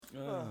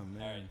Oh, All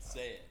man. right,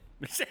 say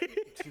it.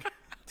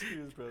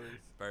 Cheers, brothers.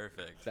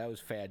 Perfect. That was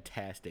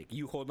fantastic.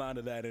 You hold on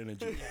to that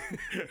energy.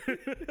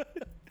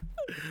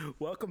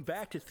 Welcome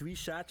back to Three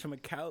Shots from a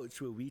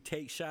Couch, where we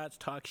take shots,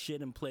 talk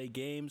shit, and play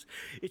games.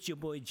 It's your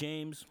boy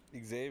James.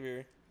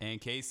 Xavier. And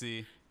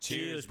Casey.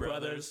 Cheers,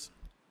 brothers.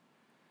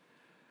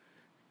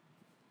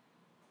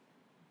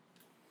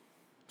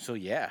 So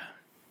yeah,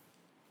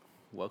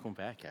 welcome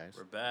back, guys.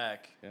 We're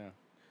back. Yeah.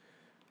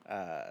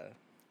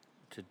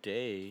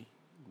 Today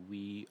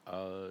we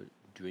are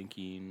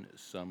drinking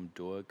some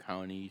Door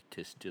County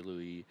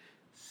Distillery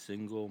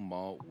single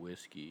malt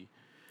whiskey.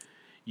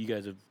 You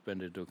guys have been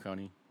to Door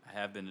County? I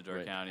have been to Door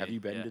Right. County. Have you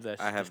been to that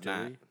I have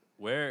distillery?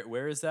 not.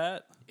 Where is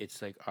that? It's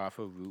like off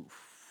of Route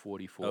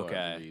 44, Okay.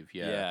 I believe.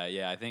 Yeah.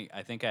 Yeah. I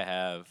think I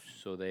have.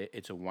 So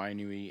it's a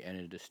winery and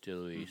a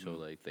distillery. So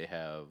like they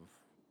have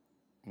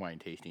wine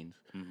tastings,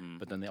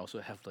 but then they also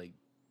have like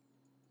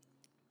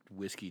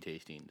whiskey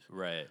tastings.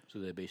 Right. So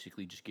they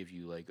basically just give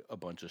you like a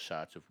bunch of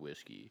shots of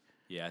whiskey.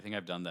 Yeah, I think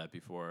I've done that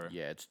before.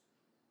 Yeah, it's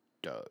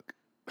Doug.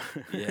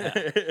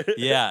 Yeah.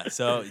 Yeah.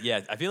 So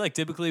yeah, I feel like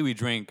typically we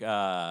drink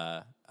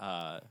like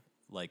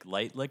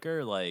light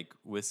liquor, like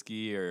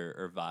whiskey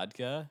or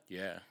vodka.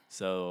 Yeah.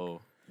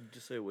 So Did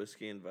you say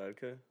whiskey and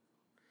vodka?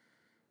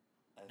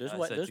 There's I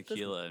what- said there's-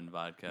 tequila and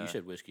vodka. You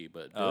said whiskey,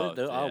 but Oh,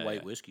 there are yeah, white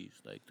yeah. whiskeys.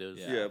 Like there's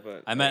Yeah.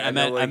 But I meant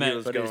know where he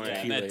but it was I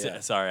tequila, meant yeah.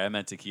 sorry, I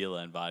meant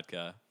tequila and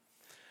vodka.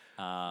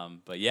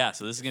 But yeah,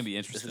 so this is gonna be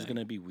this interesting. is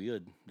gonna be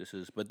weird. This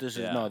is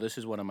Yeah. this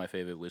is one of my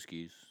favorite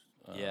whiskeys.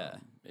 Yeah.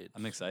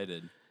 I'm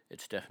excited.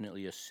 It's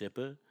definitely a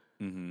sipper.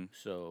 Mm-hmm.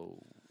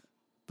 So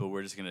But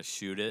we're just gonna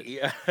shoot it.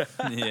 yeah,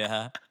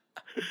 Yeah.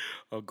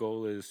 our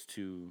goal is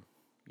to,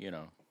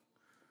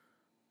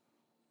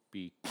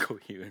 be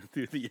coherent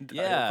through the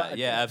entire. Yeah, podcast.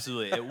 yeah,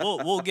 absolutely.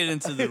 We'll get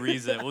into the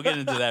reason. We'll get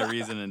into that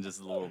reason in just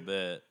a little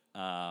bit.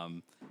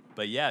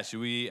 But yeah, should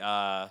we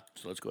So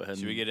let's go ahead.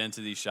 should we get into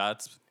these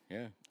shots?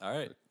 Yeah. All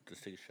right.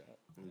 Let's take a shot.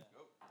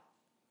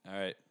 All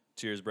right.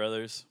 Cheers,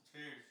 brothers.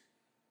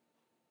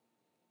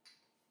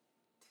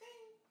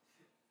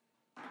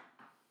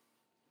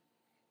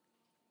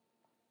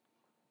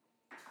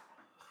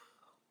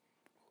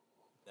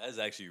 That is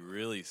actually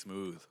really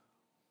smooth.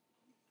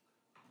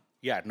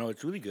 Yeah. No,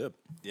 it's really good.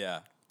 Yeah.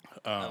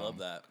 I love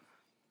that.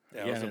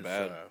 Yeah, it wasn't it's,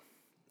 bad.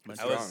 my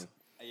I was, Strong.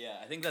 yeah,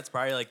 I think that's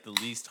probably like the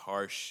least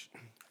harsh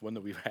one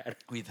that we've had,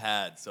 we've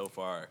had so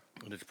far.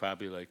 and it's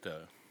probably like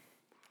the.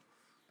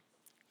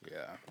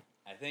 Yeah.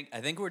 I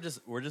think we're just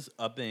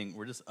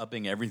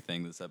upping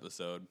everything this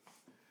episode.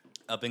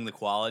 Upping the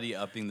quality,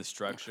 upping the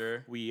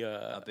structure, We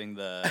upping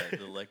the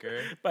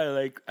liquor. by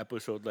like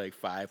episode like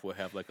 5 we'll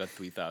have like a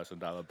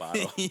 $3,000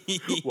 bottle.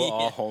 We're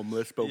all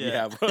homeless, but we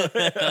Yeah. have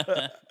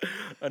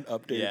an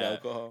updated Yeah.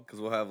 alcohol. Because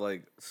we'll have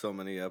like so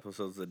many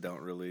episodes that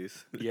don't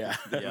release. Yeah.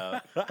 Yeah.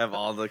 Have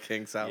all the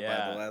kinks out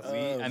by the last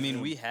week.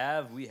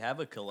 We have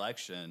a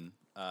collection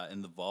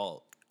in the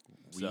vault.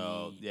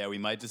 So yeah, we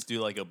might just do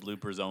like a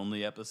bloopers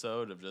only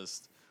episode of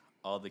just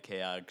all the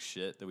chaotic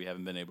shit that we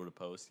haven't been able to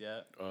post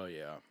yet. Oh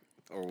yeah.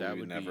 Or that we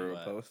would be never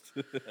what- post.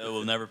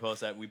 We'll never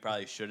post that. We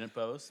probably shouldn't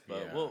post,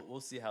 but Yeah.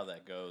 we'll see how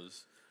that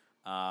goes.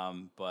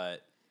 But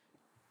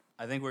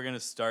I think we're gonna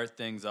start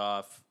things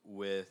off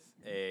with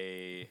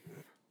a.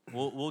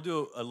 We'll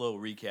do a little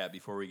recap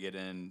before we get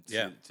into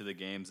Yeah. to the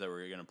games that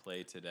we're gonna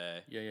play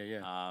today.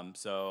 Yeah.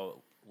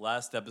 So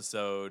last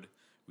episode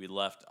we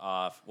left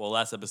off. Well,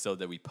 last episode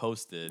that we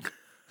posted,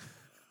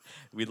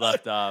 we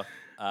left off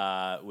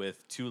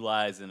with 2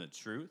 lies and a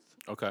truth.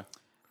 Okay.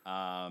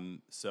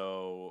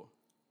 So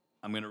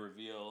I'm gonna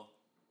reveal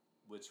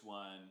which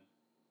one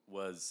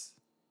was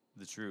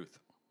the truth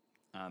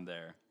on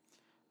there.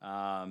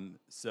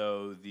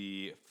 So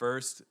the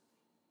first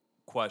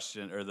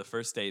question or the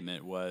first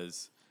statement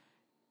was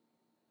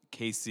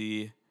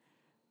Casey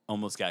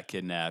almost got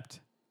kidnapped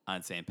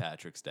on St.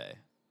 Patrick's Day.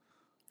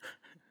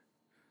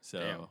 So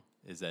Damn.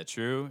 is that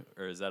true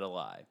or is that a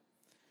lie?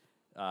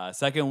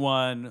 Second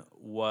one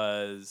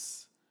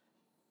was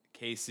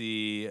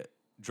Casey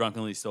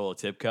drunkenly stole a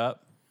tip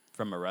cup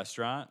from a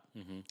restaurant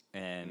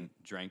and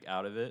drank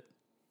out of it.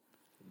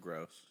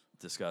 Gross.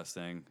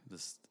 Disgusting.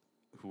 Just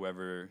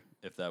whoever,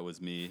 if that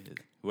was me,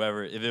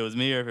 if it was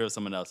me or if it was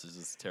someone else, is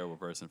just a terrible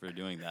person for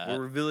doing that. We're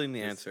revealing the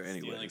Just answer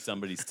anyway. Stealing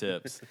somebody's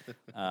tips.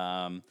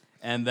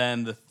 And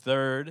then the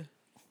third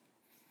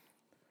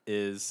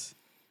is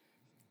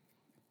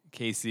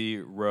Casey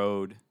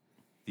rode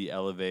the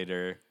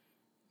elevator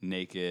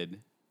naked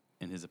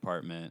in his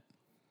apartment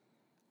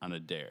on a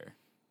dare.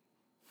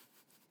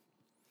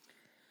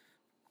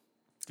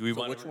 Do we So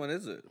want which one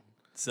is it?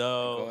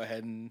 So Go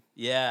ahead and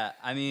yeah,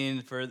 I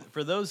mean, for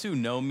those who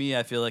know me,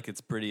 I feel like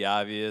it's pretty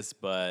obvious,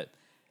 but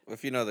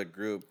If you know the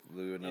group,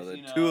 we would know If that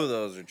you 2 know- of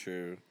those are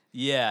true.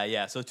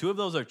 yeah. So 2 of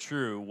those are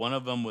true. One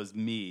of them was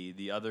me.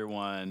 The other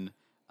one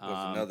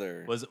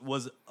another.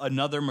 was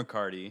another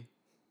McCarty.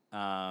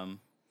 One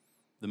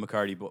of the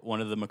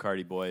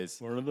McCarty boys.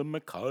 one of the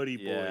McCarty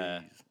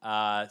boys.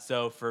 Yeah.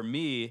 So for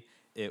me,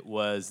 it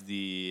was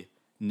the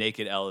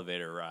naked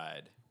elevator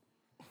ride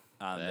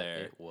on That there.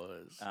 it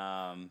was.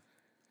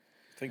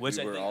 think Which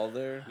we I were think- all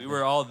there. We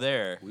were all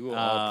there. We were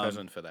all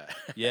present for that.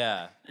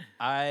 Yeah,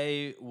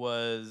 I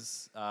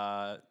was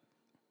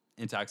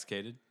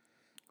intoxicated.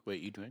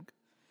 Wait, you drink?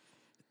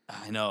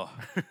 I know.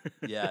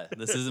 Yeah,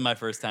 this isn't my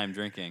first time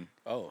drinking.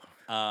 Oh,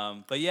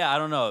 But yeah, I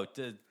don't know.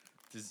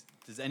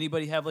 Does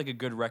anybody have like a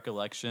good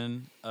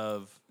recollection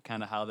of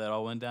kind of how that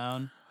all went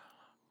down?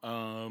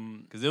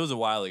 Because it was a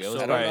while ago. It was I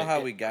don't probably- know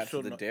how we got so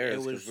to the no, dares it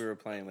because was- we were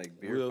playing like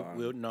beer pong.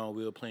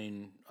 we were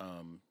playing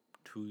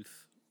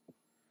Truth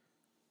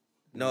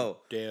No,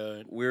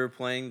 Dare. we were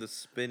playing the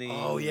spinning.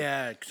 Oh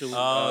yeah, so,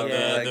 Oh,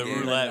 yeah, the game.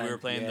 roulette. We were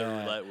playing the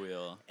Yeah. roulette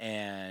wheel.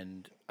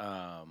 And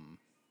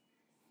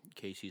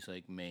Casey's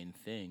like main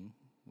thing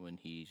when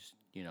he's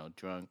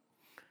drunk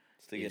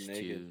It's to get is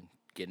naked. to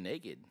get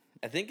naked.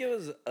 I think it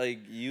was like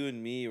you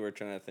and me were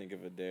trying to think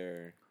of a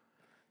dare.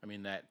 I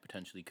mean, that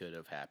potentially could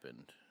have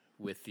happened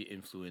with the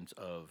influence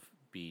of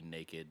being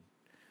naked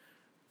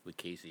with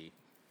Casey.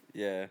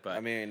 Yeah, But-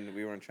 I mean,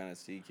 we weren't trying to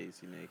see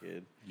Casey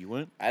naked. You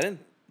weren't? I didn't.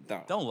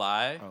 No. Don't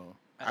lie. Oh,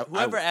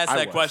 Whoever asked I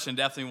that was. question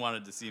definitely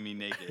wanted to see me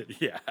naked.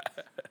 Yeah,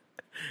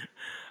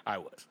 I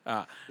was.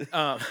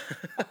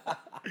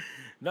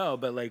 No,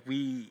 but like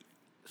we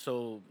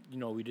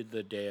did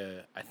the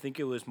dare. I think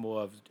it was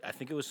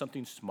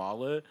something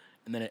smaller,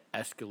 and then it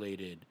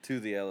escalated To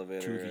the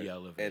elevator. To the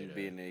elevator. And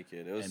being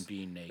naked. It was, and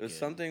being It was naked.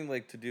 something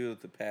like to do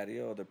with the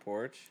patio or the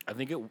porch. I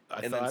think it.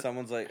 I And thought. then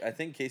someone's like, I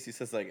think Casey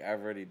says like,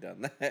 I've already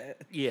done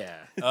that. Yeah.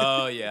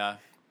 Oh yeah,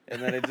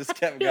 And then it just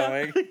kept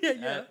going.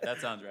 that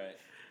sounds right.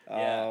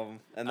 Yeah.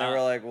 And they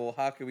were like, well,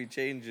 how can we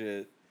change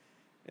it?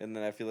 And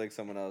then I feel like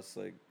someone else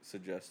like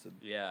suggested.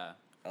 Yeah.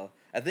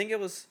 I think it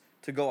was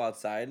to go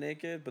outside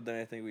naked, but then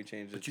I think we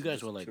changed it. But you to guys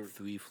just were like to-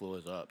 3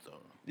 floors up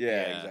though. Yeah,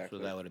 Yeah, exactly.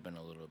 So that would have been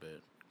a little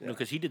bit. Yeah. No,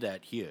 because he did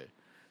that here.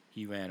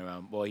 He ran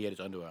around. Well, he had his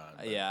underwear on.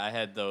 but- Yeah, I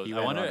had those. He I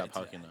ran wonder. around that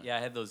parking lot. Yeah,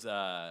 I had those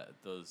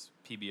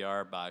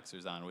PBR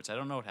boxers on, which I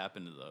don't know what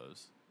happened to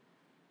those.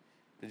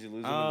 Did you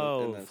lose them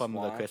Oh, in the from the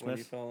swamp when Christmas?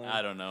 you fell in?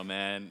 I don't know,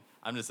 man.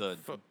 I'm just a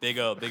big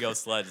old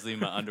slut, just leaving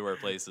my underwear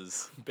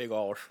places. Big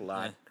old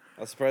slot.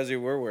 I'm surprised you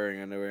were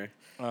wearing underwear.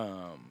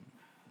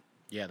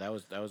 Yeah, that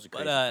was a crazy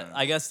But time.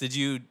 I guess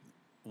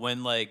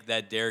when like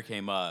that dare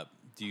came up,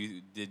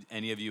 did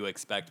any of you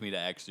expect me to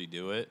actually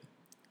do it?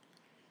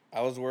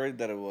 I was worried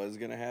that it was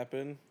gonna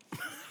happen,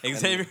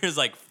 Xavier's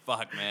like,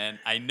 fuck, man.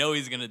 I know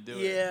he's gonna do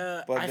it.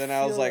 Yeah, but then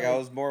I was feel like, I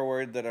was more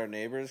worried that our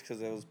neighbors,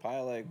 because it was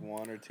probably like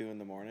 1 or 2 in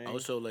the morning.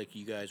 Also, like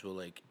you guys were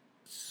like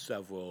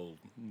several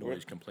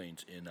noise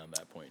complaints in on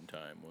that point in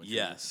time.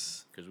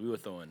 Yes. because we were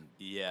throwing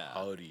Yeah.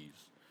 parties.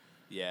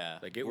 Yeah.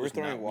 Like it We were was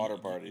throwing not, water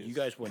parties. You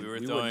guys were. We were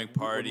throwing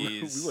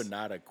parties. We were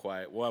not a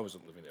quiet. Well, I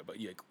wasn't living there, but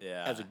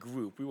Yeah. as a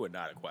group, we were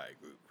not a quiet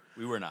group.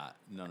 We were not.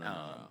 No. A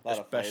lot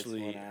of fights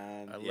Especially, went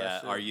on.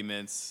 Yeah,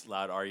 unless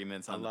loud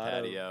arguments on the lot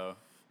of- patio.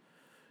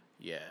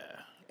 Yeah,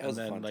 It was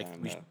a and then fun like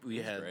time, we though. we It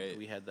was had great.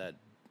 we had that.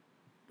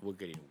 We're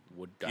diving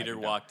Peter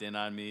down- walked in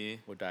on me.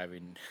 We're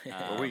diving.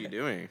 What were you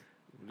doing?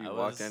 You I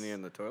walked was- in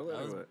in the toilet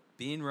I or was what?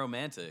 being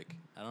romantic.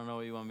 I don't know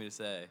what you want me to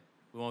say.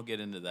 We won't get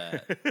into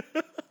that.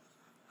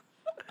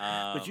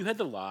 But you had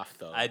the loft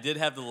though. I did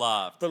have the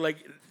loft. But like,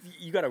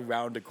 you got to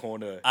round a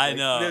corner. I Like,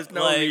 know. There's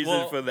no like, reason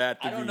well, for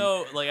that to I don't be.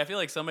 know. Like, I feel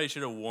like somebody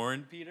should have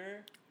warned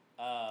Peter.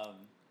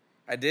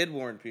 I did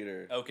warn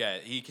Peter.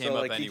 Okay, he came so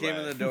up like anyway. he came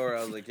in the door. I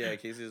was like, yeah,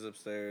 Casey's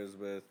upstairs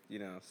with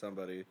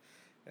somebody,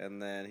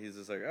 and then he's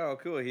just like, oh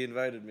cool, he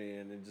invited me,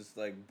 and it just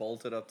like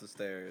bolted up the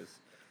stairs,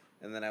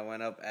 and then I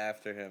went up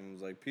after him. I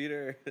was like,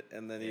 Peter,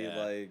 and then he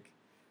Yeah. like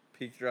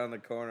peeked around the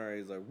corner.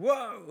 He's like,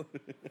 whoa.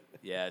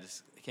 Yeah,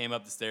 just came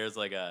up the stairs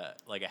like a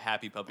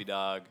happy puppy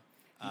dog.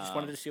 You just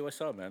wanted to see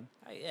what's up, man.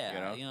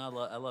 Yeah, you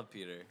know? I love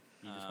Peter.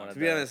 You just wanted To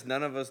be honest,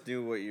 none of us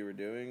knew what you were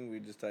doing. We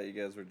just thought you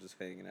guys were just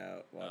hanging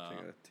out, watching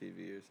a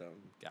TV or something.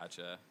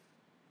 Gotcha.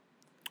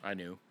 I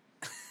knew.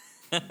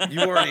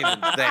 You weren't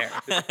even there.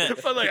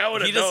 But like, I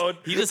would He have known.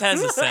 just, he just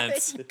has a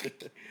sense.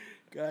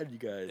 God, you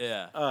guys.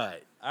 Yeah. All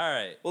right. All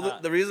right. Well,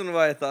 the reason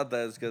why I thought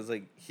that is because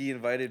like he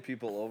invited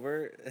people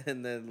over,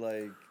 and then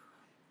like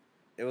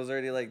it was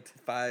already like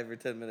 5 or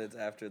 10 minutes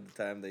after the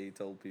time that he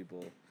told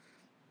people.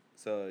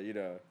 So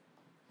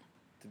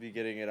to be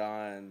getting it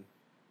on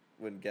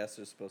when guests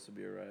are supposed to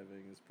be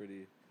arriving is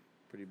pretty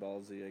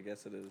ballsy. I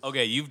guess it is.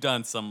 Okay, you've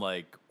done some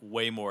like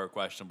way more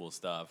questionable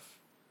stuff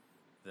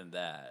than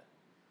that.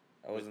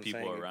 I wasn't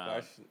people saying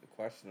around.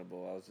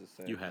 questionable. I was just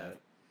saying You have. that.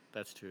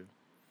 That's true.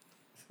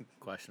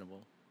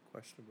 Questionable.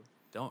 Questionable.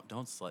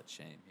 Don't slut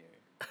shame here.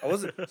 I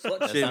wasn't slut That's not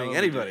what shaming we do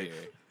anybody.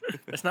 here.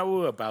 That's not what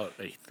we're about.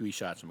 Like 3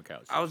 shots from a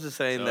couch. I was just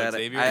saying So that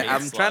Xavier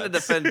I'm hates trying to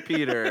sluts. defend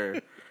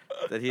Peter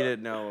that he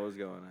didn't know what was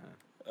going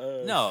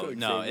on. No, so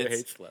no, Xavier it's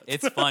hates sluts.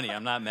 it's funny.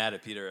 I'm not mad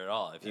at Peter at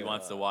all. If he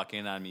wants to walk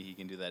in on me, he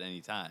can do that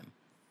anytime.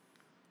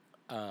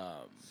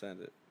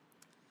 Send it.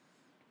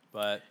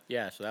 But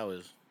Yeah, so that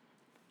was.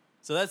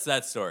 so that's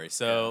that story.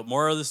 So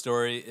moral of the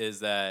story is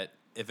that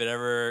if it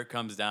ever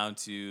comes down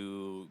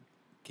to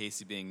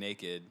Casey being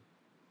naked,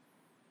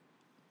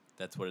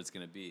 that's what it's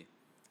gonna be.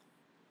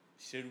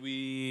 Should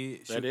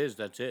we?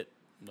 That's it.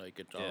 Like,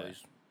 it's Yeah.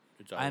 always.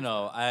 It's I always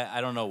know.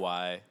 I don't know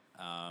why.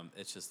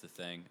 It's just the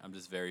thing. I'm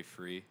just very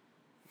free.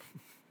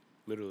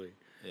 Literally.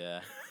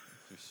 Yeah,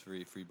 just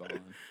free balling.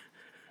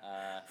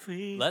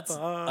 Free All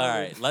ball.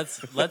 right.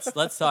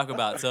 Let's talk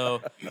about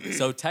so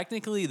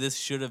technically this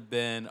should have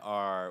been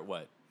our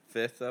what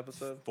 5th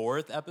episode.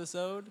 4th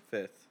episode.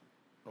 5th.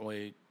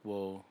 Wait,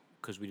 well,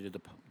 because we did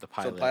the So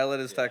pilot. pilot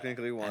is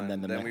technically 1.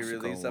 then the Then we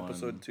Mexico released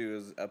episode one. 2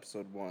 as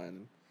episode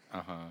 1.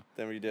 Uh-huh.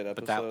 Then we did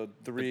But that- episode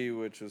 3,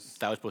 which was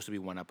That was supposed to be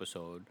one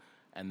episode.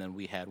 And then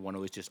we had one that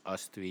was just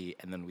us three.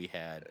 And then we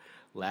had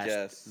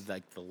Yes.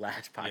 the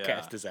last podcast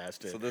Yeah.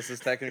 disaster. so this is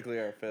technically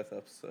our 5th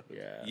episode.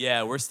 yeah.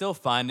 Yeah, we're still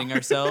finding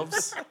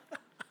ourselves,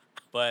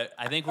 but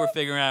I think we're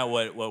figuring out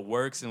what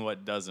works and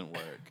what doesn't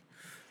work.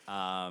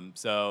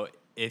 So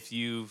if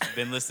you've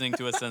been listening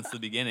to us since the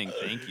beginning,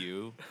 thank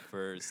you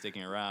for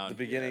sticking around. The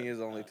beginning is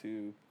only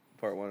 2,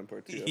 part 1 and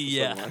part 2. Episode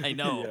Yeah, 1. I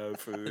know. Yeah,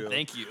 for real.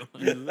 Thank you.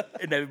 In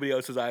everybody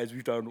else's eyes,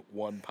 we've done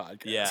one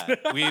podcast. Yeah,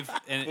 we've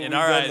But in we've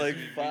our done eyes, like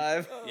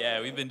 5.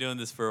 yeah, we've been doing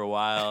this for a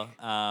while.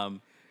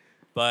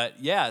 But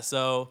yeah,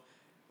 so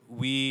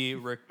we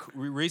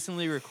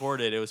recently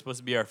recorded. It was supposed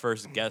to be our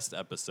first guest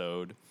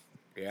episode.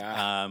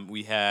 Yeah.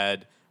 We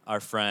had our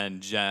friend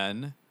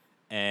Jen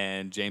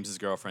and James's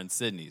girlfriend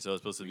Sydney. So it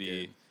was supposed to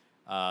be,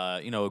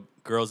 a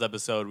girls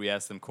episode. We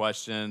asked them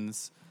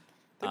questions.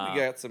 I think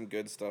we got some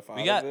good stuff out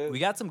We of it.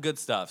 got some good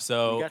stuff.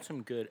 So we got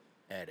some good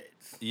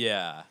edits.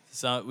 yeah,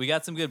 so we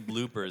got some good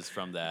bloopers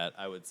from that,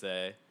 I would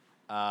say.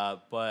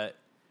 But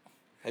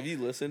Have you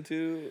listened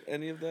to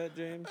any of that,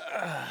 James?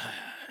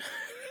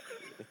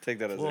 Take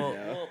that as a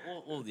no.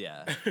 well,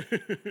 yeah.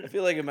 I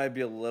feel like it might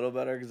be a little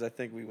better because I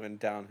think we went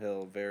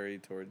downhill very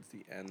towards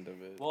the end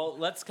of it. Well,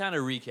 let's kind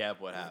of recap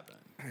what happened.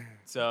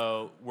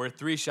 So we're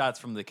 3 shots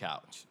from the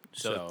couch.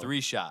 So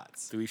 3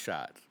 shots. 3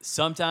 shots.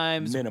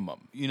 Sometimes Minimum.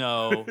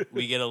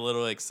 we get a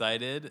little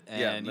excited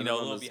and Yeah, a minimum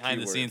little is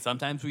behind the keyword. scenes.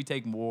 Sometimes we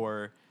take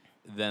more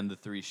than the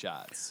 3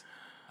 shots.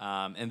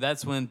 And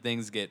that's when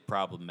things get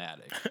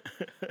problematic.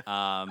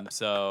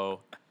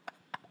 So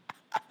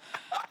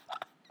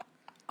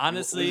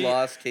honestly, we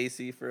lost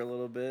Casey for a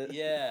little bit.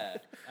 yeah.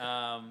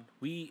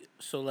 We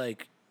started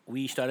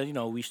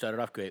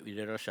off great. We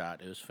did our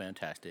shot. It was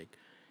fantastic.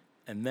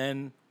 And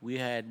then we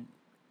had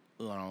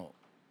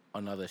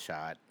another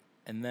shot,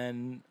 and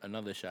then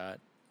another shot.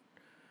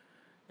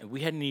 And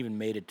we hadn't even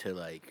made it to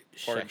like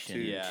Part section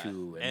 2. Yeah.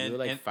 2, and we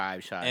were like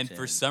 5 shots And in,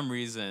 for some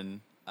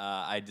reason,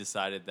 I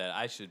decided that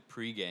I should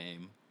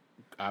pregame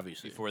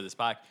obviously before this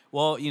podcast.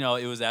 Well,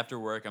 it was after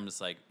work. I'm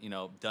just like,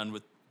 done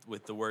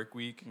with the work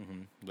week.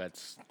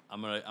 Let's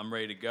I'm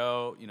ready to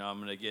go. I'm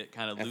gonna get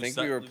kind of I loose. think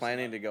we were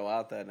planning to go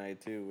out that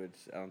night too, which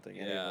I don't think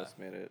any Yeah. of us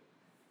made it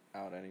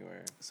out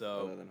anywhere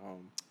So- other than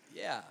home.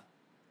 Yeah.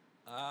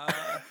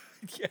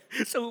 yeah.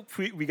 So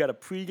we got a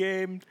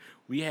pregame.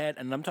 We had,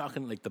 and I'm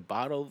talking like the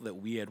bottle that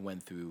we had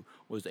went through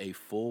was a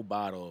full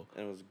bottle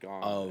It was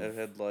gone. Of- It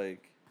had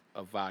like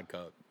of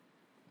vodka,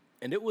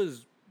 and it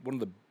was one of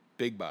the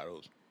big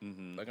bottles.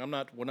 Like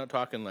we're not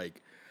talking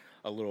like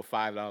a little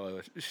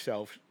 $5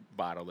 shelf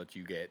bottle that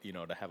you get,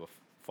 to have a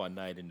fun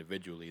night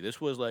individually. This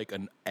was like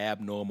an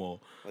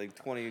abnormal,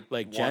 21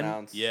 like Jen,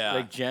 ounce. Yeah.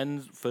 like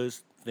Jen's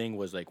first thing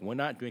was like, we're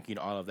not drinking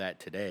all of that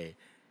today,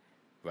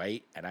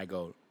 right? And I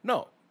go,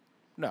 no,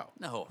 No.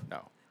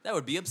 That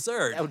would be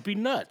absurd. that would be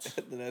nuts.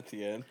 And then at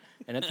the end,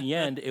 And at the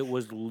end, it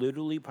was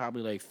literally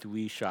probably like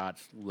 3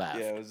 shots left.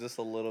 yeah, it was just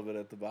a little bit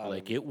at the bottom.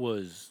 Like it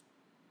was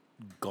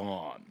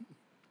gone.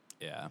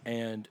 Yeah.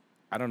 And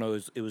I don't know,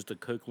 it was the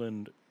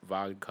Kirkland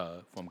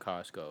vodka from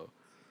Costco,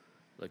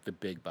 like the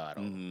big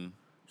bottle.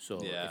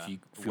 So Yeah. if you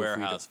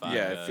Warehouse vodka.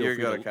 Yeah, if you're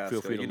feel go to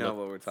Costco, you know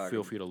what we're talking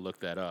Feel about. free to look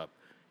that up.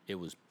 It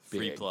was big.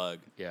 Free plug.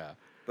 Yeah,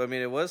 But I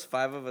mean, it was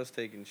 5 of us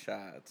taking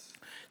shots.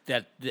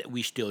 that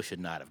we still should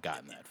not have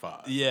gotten that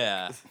far.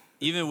 Yeah.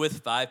 Even with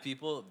 5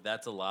 people,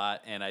 that's a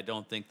lot, and I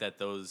don't think that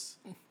those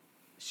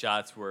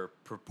shots were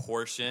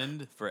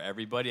proportioned for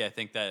everybody. I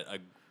think that a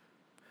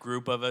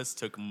group of us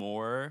took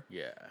more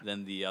Yeah.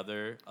 than the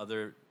other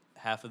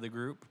half of the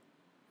group.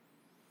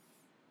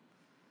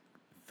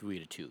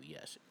 3-2,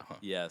 yes. Uh-huh.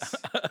 Yes.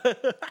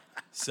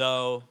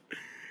 So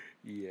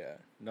Yeah.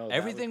 No. that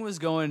everything was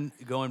going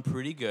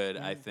pretty good,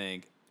 I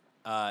think,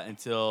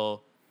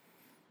 until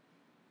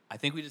I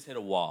think we just hit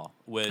a wall,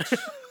 which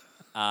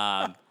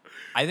I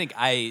think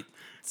I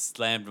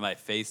slammed my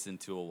face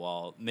into a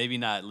wall. Maybe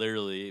not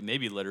literally,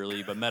 maybe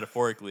literally, but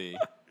metaphorically.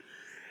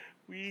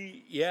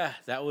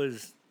 that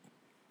was.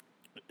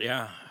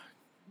 Yeah.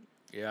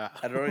 Yeah.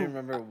 I don't even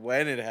remember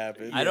when it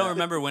happened. I don't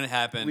remember when it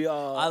happened. We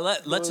all-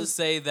 Let's just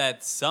say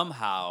that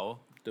somehow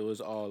There was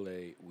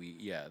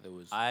there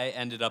was I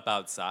ended up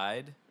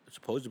outside.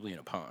 supposedly in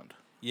a pond.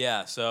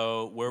 Yeah,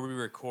 so where we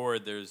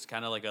record, there's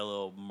kind of like a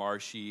little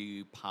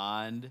marshy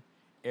pond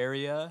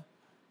area,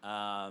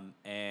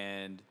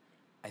 and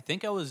I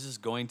think I was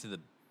just going to the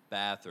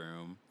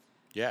bathroom,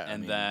 Yeah.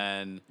 and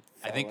then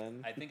I Fell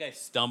in? think I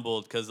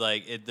stumbled because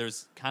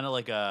there's kind of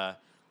like a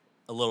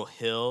little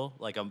hill,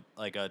 like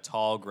a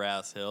tall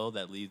grass hill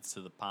that leads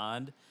to the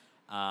pond,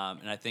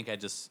 and I think I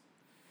just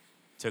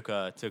took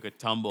a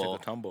tumble.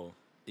 took a tumble.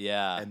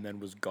 Yeah. and then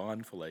was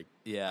gone for like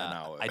Yeah. an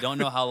hour. I don't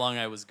know how long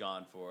I was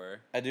gone for.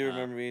 I do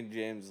remember me and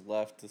James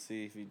left to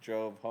see if he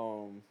drove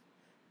home,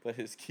 but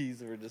his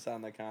keys were just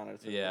on the counter.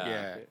 So we Yeah.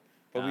 didn't Yeah. look it.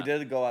 But we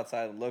did go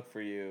outside and look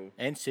for you,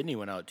 And Sydney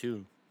went out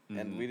too.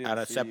 and we didn't At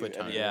a see separate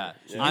you time. anywhere.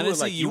 Yeah. So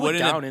Honestly, you were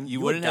wouldn't have- down in, you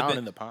were wouldn't have down been-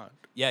 in the pond.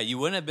 Yeah, you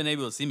wouldn't have been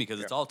able to see me because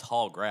it's all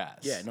tall grass.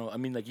 Yeah, no, I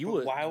mean like you But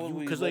would. why would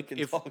we Because look like in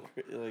if tall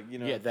like you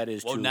know? yeah, that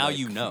is Well, true. now like,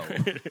 you know.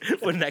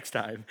 for next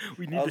time,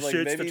 we need I to was like,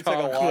 search maybe for he took a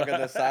tall walk on the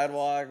grass.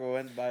 sidewalk or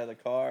went by the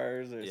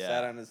cars or Yeah.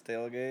 sat on his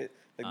tailgate.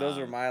 Like those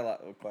were my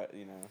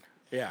you know.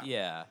 Yeah.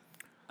 Yeah.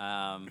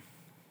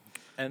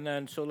 And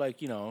then so like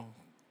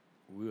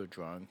we were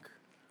drunk,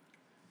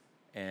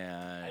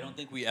 and I don't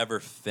think we ever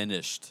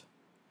finished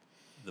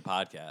the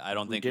podcast. I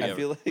don't think didn't. we I ever.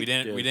 feel like we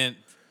didn't. did. We didn't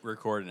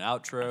record an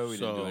outro. We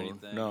didn't do So,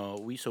 anything. No,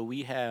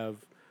 we have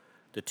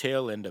the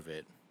tail end of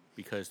it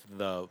because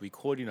the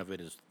recording of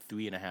it is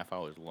 3.5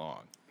 hours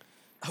long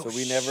So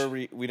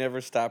we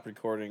never stopped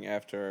recording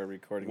after our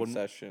recording When-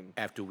 session.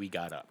 after we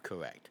got up.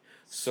 Correct.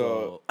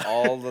 So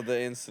all of the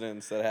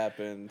incidents that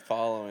happened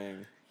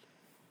following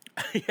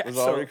Yeah, was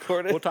all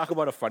recorded? We'll talk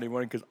about a funny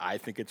one because I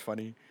think it's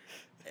funny,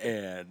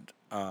 and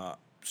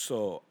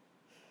so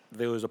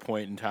there was a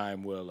point in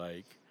time where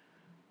like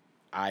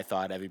I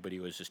thought everybody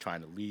was just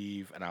trying to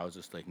leave, and I was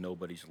just like,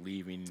 nobody's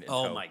leaving.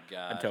 Oh until, my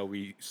God. Until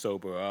we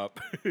sober up,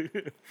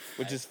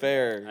 which is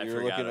fair. I You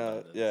were forgot looking about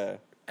at this.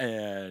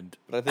 and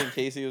But I think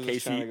Casey was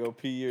just trying to go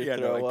pee or yeah,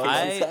 no, throw like,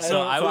 up. Casey- outside.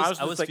 So I So I was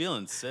was just like-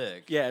 feeling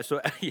sick. yeah, so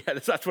yeah,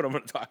 that's what I'm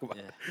gonna talk about.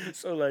 Yeah.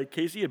 So like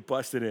Casey had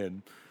busted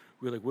in.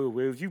 We were like,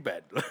 where have you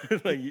been?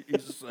 Like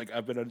he's just like,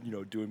 I've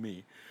been doing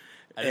me.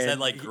 I just had And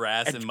like he-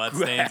 grass and mud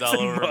grass stains all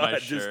and over my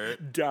mud just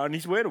shirt. Down,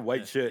 he's wearing a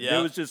white shirt. Yeah.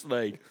 It was just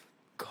like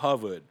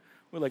covered.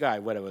 We're like, all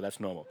right, whatever, that's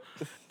normal.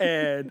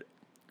 And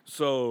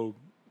so,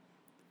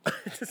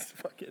 just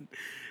fucking,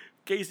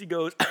 Casey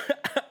goes,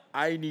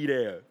 I need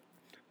air.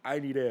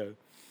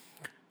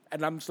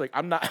 And I'm just like,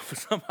 I'm not, for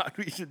some odd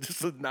reason,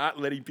 just not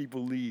letting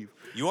people leave.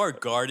 You are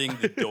guarding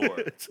the door.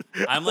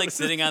 I'm like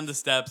sitting on the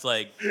steps,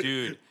 like,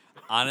 dude.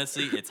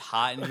 Honestly, it's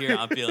hot in here.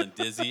 I'm feeling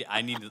dizzy.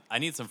 I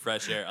need some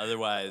fresh air.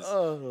 Otherwise,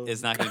 Oh,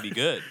 it's not going to be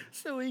good.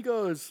 So he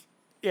goes,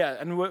 yeah,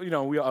 and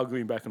we are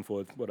arguing back and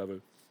forth,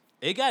 whatever.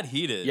 It got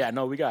heated. Yeah,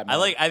 no, we got mad.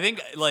 I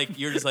think like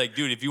you're just like,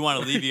 dude, if you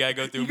want to leave, you gotta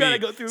go through You me. gotta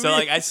go through so me.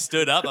 like I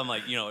stood up. I'm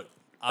like,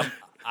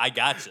 I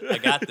got you. I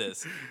got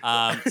this.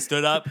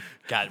 Stood up,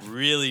 got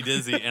really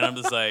dizzy, and I'm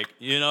just like,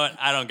 you know what?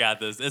 I don't got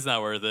this. It's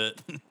not worth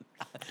it.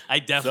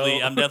 I'm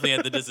definitely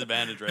at the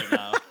disadvantage right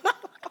now.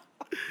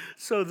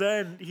 So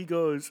then he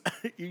goes,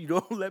 you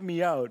don't let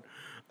me out,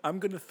 I'm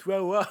going to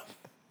throw up.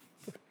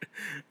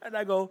 And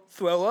I go,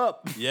 throw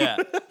up. Yeah,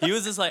 he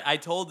was just like, I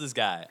told this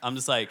guy, I'm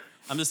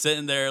just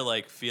sitting there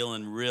like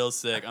feeling real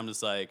sick. I'm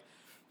just like,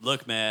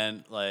 look,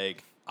 man,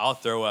 like I'll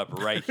throw up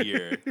right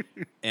here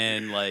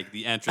in like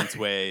the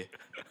entranceway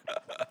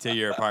to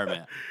your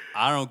apartment.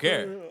 I don't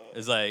care.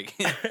 It's like,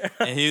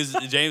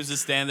 and James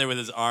just standing there with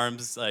his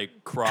arms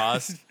like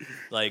crossed,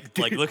 like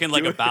looking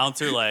like a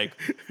bouncer, like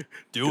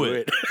do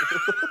it.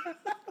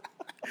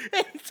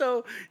 And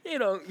so,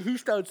 he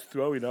starts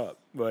throwing up,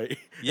 right?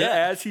 Yeah. And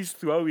as he's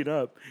throwing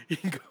up, he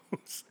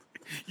goes,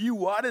 you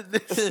wanted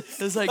this.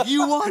 It's like,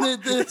 you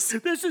wanted this.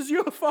 This is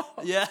your fault.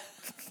 Yeah.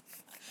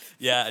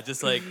 Yeah,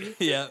 just like,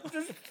 yeah.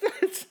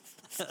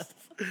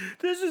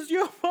 This is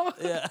your fault.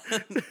 Yeah.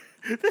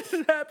 This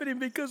is happening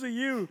because of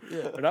you.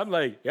 Yeah. And I'm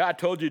like, yeah, I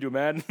told you to,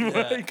 man.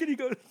 Like, and he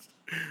goes,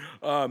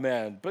 oh,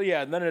 man. But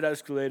yeah, and then it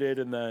escalated,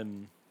 and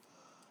then,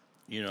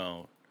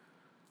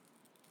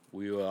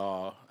 we were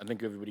all, I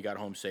think everybody got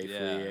home safely,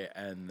 Yeah.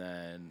 and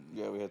then,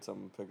 Yeah, we had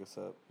someone pick us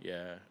up.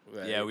 yeah.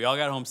 Yeah, we all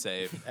got home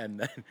safe. And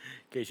then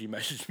Casey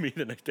messaged me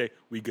the next day,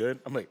 we good?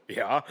 I'm like,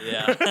 yeah.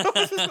 Yeah.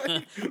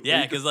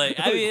 Yeah, because like,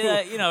 I mean, What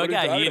are it you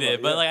got talking heated,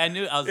 about? but Yeah.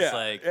 like, I was just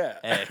like, yeah.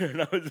 hey.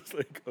 And I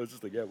was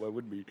just like, yeah, why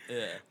wouldn't we?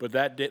 Yeah. But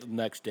that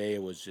next day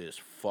it was just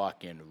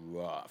fucking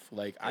rough.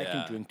 Like I Yeah.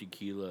 can drink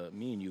tequila.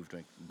 Me and you've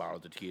drank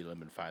bottles of tequila and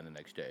been fine the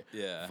next day.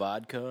 Yeah.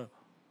 Vodka.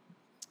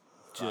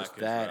 Just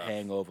Vodka's that rough.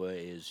 hangover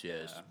is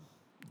just. Yeah.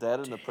 That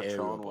and the Patron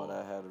Terrible. one,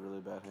 I had a really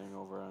bad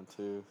hangover on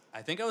too.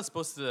 I think I was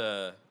supposed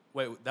to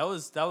wait. That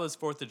was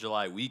 4th of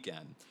July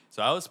weekend,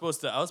 so I was supposed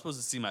to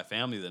see my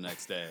family the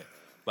next day,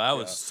 but I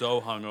was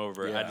so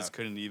hungover, I Yeah. just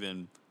couldn't leave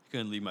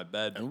my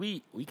bed. And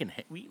we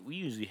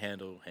usually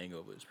handle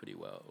hangovers pretty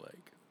well.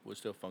 Like we're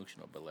still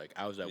functional, but like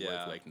I was at Yeah.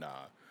 work like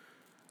nah.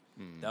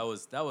 That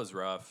was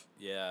rough.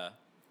 Yeah,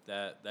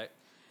 that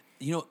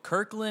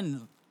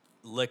Kirkland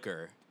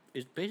liquor.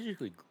 It's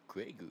basically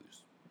Grey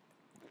Goose.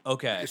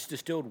 Okay. It's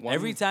distilled one.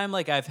 Every time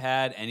like I've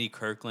had any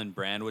Kirkland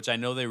brand, which I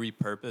know they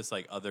repurpose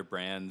like other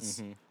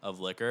brands of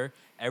liquor.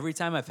 Every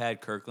time I've had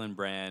Kirkland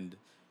brand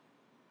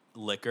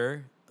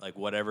liquor, like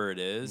whatever it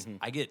is,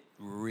 I get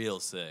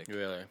real sick.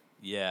 Really,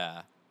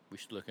 Yeah. we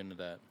should look into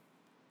that.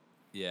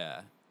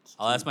 Yeah.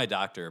 I'll ask my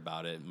doctor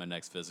about it in my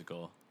next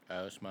physical.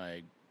 That's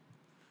my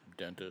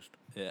dentist.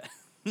 Yeah.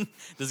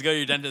 Just go to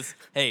your dentist.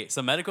 Hey,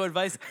 some medical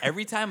advice.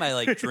 Every time I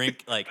like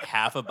drink like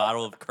half a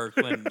bottle of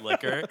Kirkland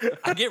liquor,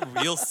 I get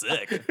real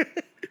sick.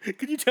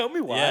 Could you tell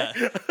me why?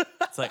 Yeah.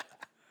 It's like,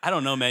 I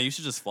don't know, man. You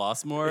should just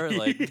floss more.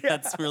 Like,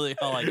 that's really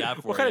all I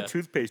got for What you. kind of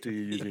toothpaste are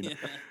you using?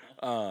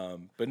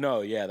 But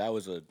no, yeah, that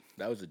was a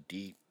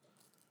deep.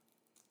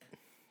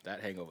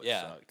 That hangover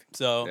sucked.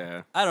 So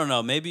Yeah. I don't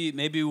know. Maybe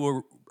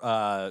we'll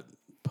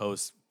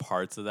post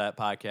parts of that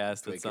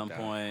podcast Break at it some down.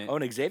 point. Oh,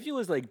 and Xavier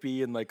was like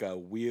being like a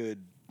weird,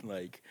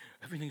 like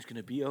everything's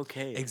gonna be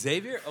okay.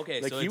 Xavier?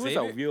 Okay, Like so he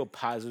Xavier, was a real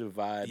positive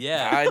vibe.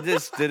 yeah. I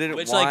just didn't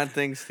Which, want like-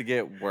 things to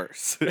get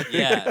worse.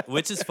 Yeah,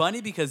 which is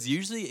funny because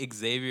usually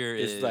Xavier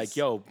It's is like,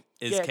 yo,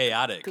 is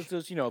chaotic. Because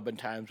there's been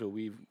times where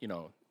we've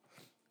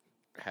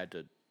had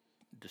to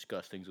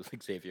discuss things with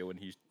Xavier when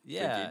he's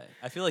Yeah, drinking.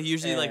 I feel like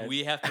usually like And-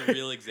 we have to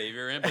reel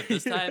Xavier in, but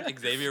this time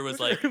Xavier was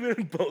like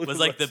Both was of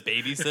like the us.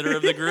 babysitter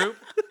of the group,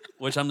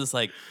 which I'm just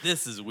like,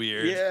 this is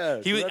weird. Yeah,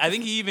 he so was, that's- I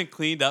think he even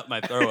cleaned up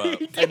my throw up.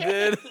 I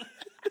did.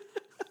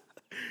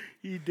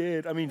 He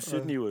did. I mean,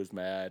 Sydney was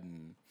mad,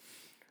 and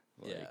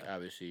like Yeah.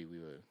 obviously we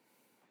were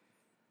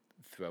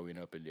throwing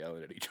up and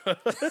yelling at each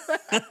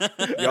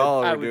other.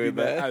 Y'all I were would doing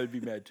be mad. that. I would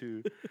be mad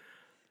too.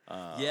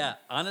 Yeah,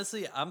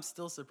 honestly, I'm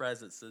still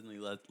surprised that Sydney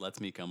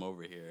lets me come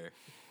over here.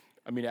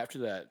 I mean, after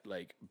that,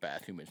 like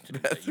bathroom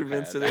incident. that you Bathroom had,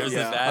 incident, There was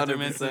Yeah, a bathroom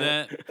 100%.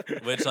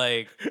 incident, which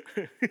like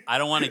I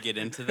don't want to get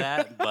into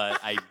that, but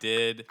I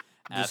did.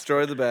 ask-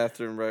 Destroy the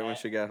bathroom right when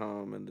she got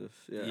home and just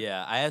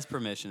Yeah, I asked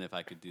permission if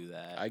I could do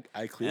that.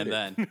 I cleared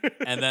and it.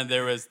 then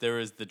there was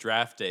the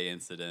draft day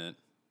incident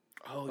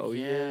Oh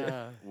yeah.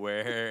 yeah.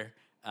 where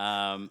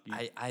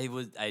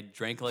I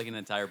drank like an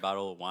entire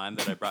bottle of wine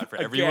that I brought for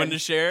everyone Again. to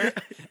share,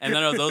 and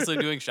then I was also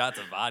doing shots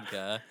of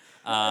vodka.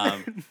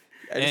 I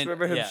just And-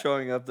 remember him yeah.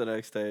 showing up the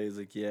next day. He's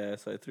like, "Yeah,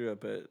 so I threw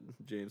up at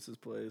James's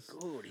place."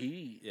 Dude,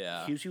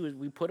 Yeah. he was.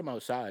 We put him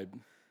outside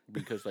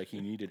because like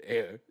he needed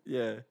air.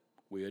 Yeah,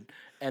 Weird.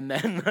 And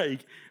then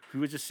like we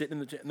were just sitting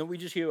in the and then we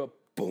just hear a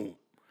boom.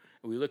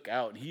 And we look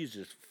out and he's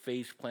just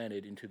face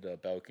planted into the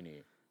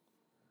balcony.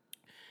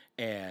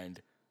 And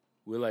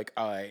we're like,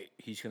 all right,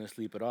 he's gonna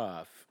sleep it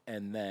off.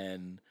 And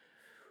then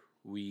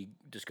we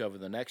discover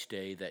the next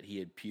day that he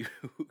had puked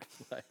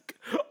like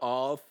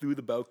all through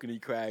the balcony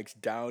cracks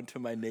down to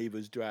my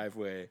neighbor's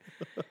driveway.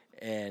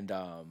 And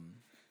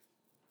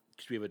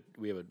 'cause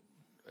we have a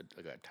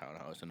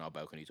townhouse and our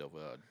balcony's over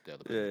the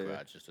other person's Yeah.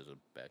 garage just as a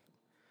back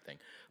thing.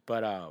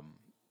 But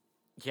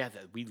yeah,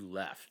 that we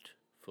left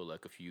for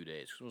like a few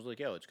days. 'Cause it was like,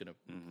 yo, it's gonna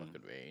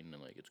fucking rain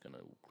and like it's gonna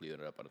clear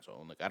it up on its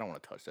own. Like I don't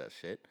want to touch that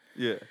shit.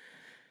 yeah.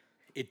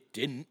 It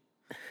didn't,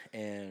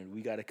 and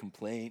we got a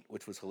complaint,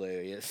 which was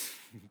hilarious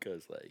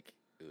because like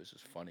it was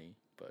just funny.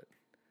 But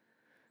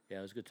yeah,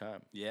 it was a good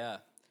time. Yeah,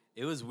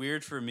 it was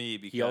weird for me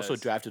because He also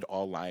drafted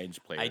all Lions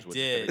players. I which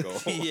did.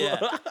 is gonna go.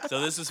 Yeah.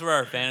 So this was for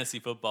our fantasy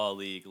football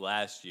league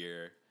last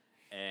year,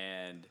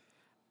 and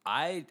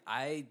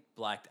I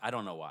blacked. I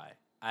don't know why.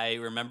 I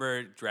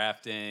remember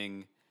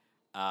drafting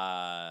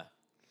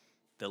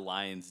the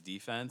Lions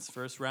defense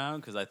first round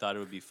because I thought it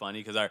would be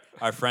funny because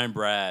our friend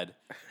Brad,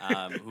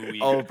 who we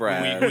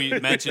Brad. who we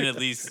mention at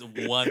least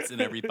once in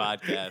every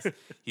podcast,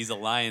 he's a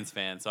Lions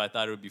fan. So I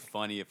thought it would be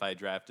funny if I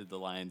drafted the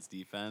Lions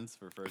defense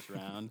for first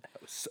round. That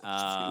was so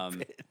Um,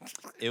 stupid.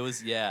 It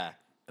was You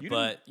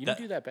but didn't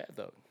do that bad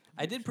though.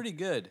 I did pretty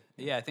good.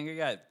 Yeah, I think I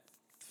got.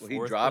 Well, he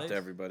fourth dropped place.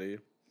 everybody.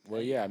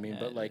 Well, yeah, I mean,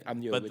 but like I'm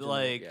the But original.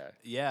 like, yeah.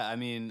 yeah, I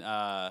mean,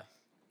 yeah,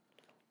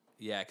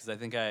 because I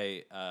think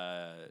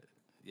yeah,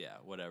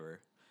 whatever.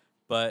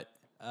 But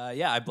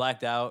yeah, I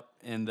blacked out,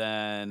 and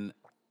then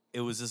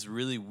it was just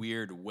really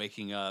weird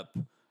waking up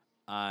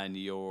on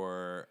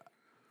your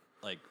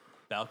like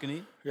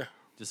balcony. Yeah.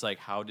 Just like,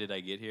 how did I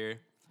get here?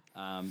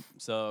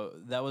 So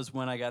that was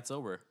when I got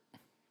sober.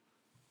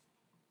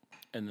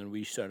 And then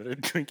we started a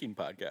drinking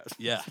podcast.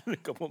 Yeah. a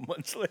couple of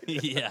months later.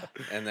 Yeah.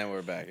 And then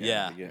we're back. at it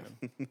Yeah. Again.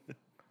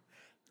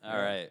 All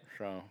right.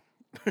 So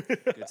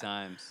Good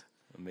times.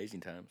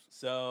 amazing times.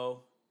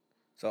 So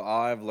So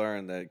all I've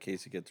learned that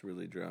Casey gets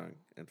really drunk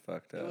and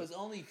fucked it up. was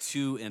only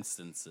 2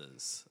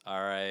 instances.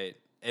 All right.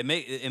 It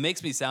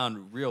makes me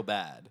sound real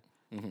bad,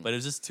 but it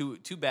was just two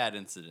bad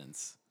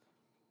incidents.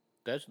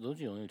 Those are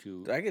the only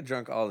two. I get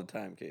drunk all the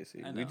time,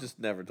 Casey. I We know. just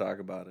never talk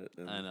about it.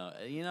 And I know.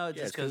 You know, Yeah,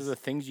 just it's because of because the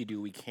things you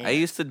do. We can't. I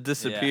used to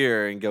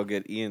disappear and go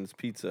get Ian's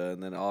pizza,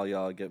 and then all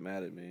y'all get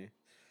mad at me.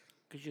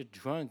 Because you're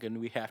drunk and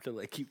we have to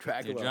like keep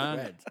track You're of drunk.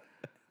 our friends.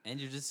 and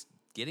you're just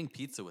getting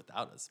pizza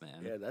without us,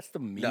 man. Yeah, that's the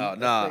mean. No,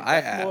 that's no, like-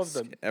 I that's more of asked.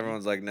 the-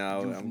 Everyone's like,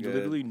 no, you I'm good.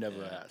 literally never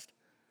Yeah. asked.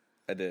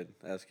 I did.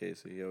 Ask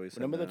Casey. He always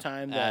said Remember the no.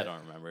 time I that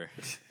don't remember.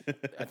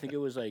 I think it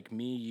was like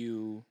me,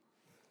 you,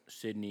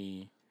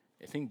 Sydney.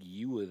 I think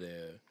you were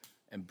there,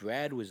 and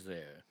Brad was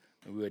there,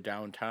 and we were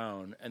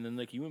downtown, and then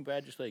like you and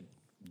Brad just like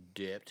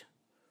dipped.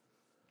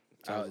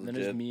 Sounds And then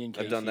there's legit. me and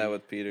Casey. I've done that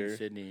with and Peter.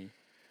 Sydney.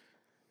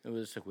 It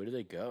was like, where did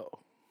they go?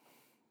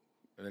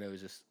 And then it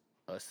was just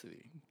us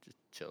three, just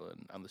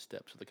chilling on the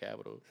steps of the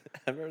Capitol.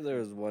 I remember there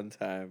was one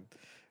time.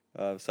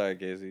 Sorry,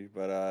 Casey,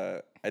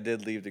 but I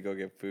did leave to go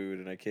get food,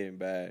 and I came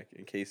back,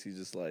 and Casey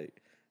just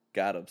like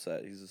got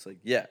upset. He's just like,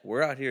 "Yeah,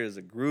 we're out here as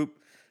a group.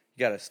 You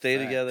gotta stay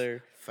Facts.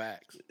 together.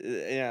 Facts.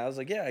 Yeah, I was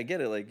like, yeah, I get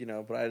it, like,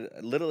 but I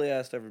literally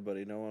asked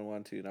everybody. No one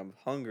wanted to, and I'm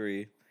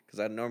hungry because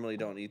I normally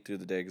don't eat through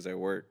the day because I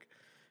work,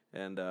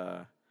 and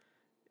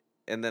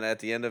then at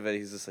the end of it,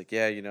 he's just like,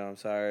 yeah, I'm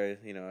sorry,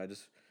 I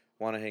just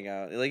want to hang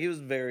out. Like he was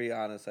very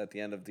honest at the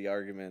end of the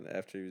argument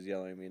after he was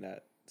yelling at me not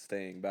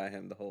staying by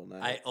him the whole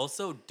night. I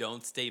also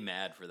don't stay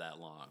mad for that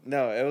long.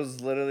 No, it was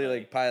literally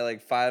like probably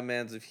like 5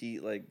 mans of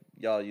heat, like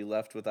y'all, you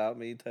left without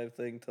me type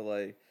thing. To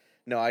like,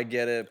 no, I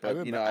get it, but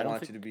remember- I I don't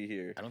want think- you to be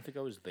here. I don't think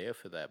I was there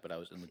for that, but I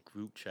was in the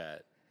group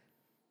chat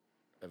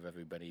of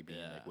everybody being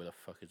Yeah. like, "Where the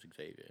fuck is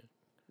Xavier?"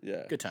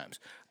 Yeah, Good times.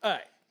 All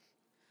right.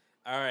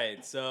 All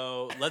right,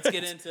 so let's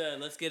get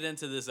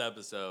into this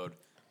episode.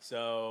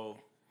 So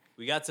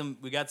we got some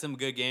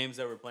good games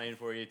that we're playing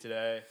for you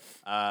today.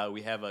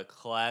 We have a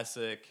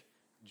classic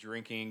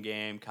drinking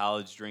game,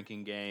 college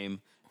drinking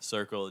game,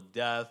 Circle of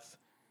Death.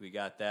 We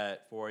got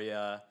that for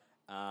you,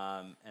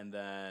 and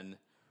then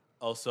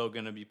also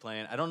going to be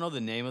playing. I don't know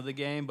the name of the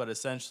game, but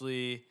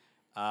essentially,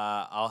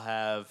 I'll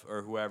have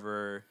or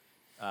whoever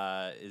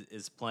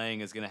is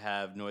playing is going to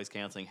have noise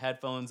canceling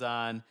headphones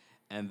on.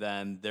 And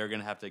then they're going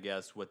to have to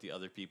guess what the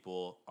other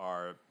people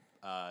are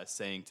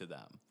saying to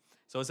them.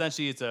 So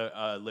essentially, it's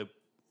a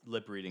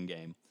lip reading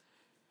game.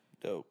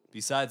 dope.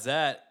 Besides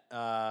that,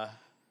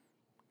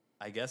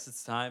 I guess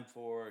it's time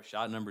for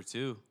shot number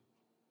 2.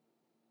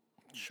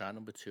 Shot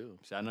number 2.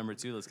 Shot number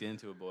 2. Let's get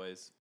into it,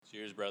 boys.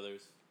 Cheers,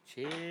 brothers.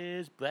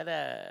 Cheers,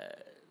 brother.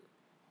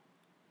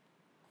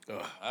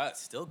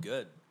 Still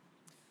good.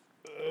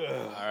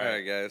 All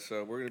right, guys.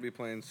 So we're gonna be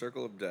playing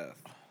Circle of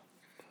Death.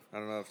 I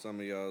don't know if some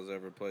of y'all has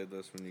ever played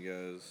this when you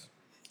guys.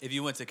 If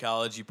you went to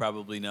college, you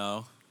probably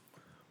know.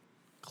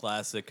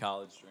 Classic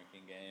college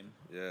drinking game.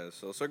 Yeah.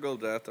 So Circle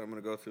of Death. I'm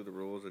gonna go through the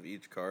rules of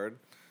each card.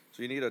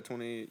 So you need a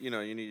 20. You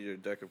need your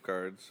deck of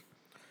cards.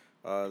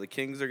 The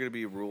kings are gonna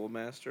be rule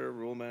master.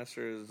 Rule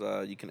master is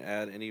you can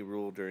add any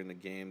rule during the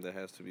game that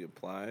has to be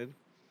applied.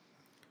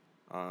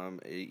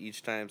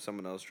 Each time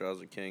someone else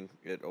draws a king,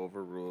 it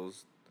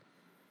overrules.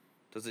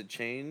 Does it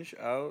change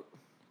out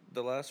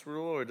the last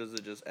rule, or does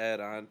it just add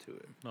on to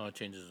it? No, it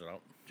changes it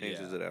out.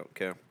 Changes Yeah. it out.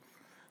 Okay.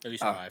 At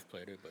least how I've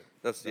played it, but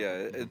That's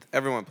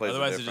everyone plays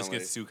Otherwise, it it just differently.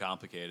 gets too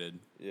complicated.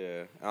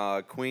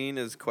 Yeah. Queen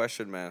is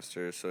question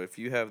master. So if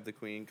you have the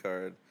queen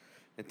card,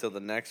 until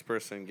the next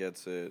person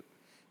gets it,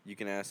 you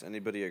can ask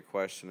anybody a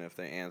question. If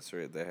they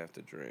answer it, they have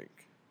to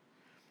drink.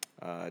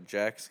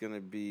 Jack's gonna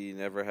be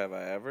never have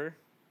I ever.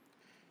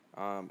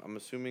 I'm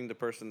assuming the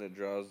person that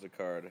draws the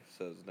card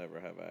says never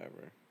have I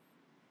ever.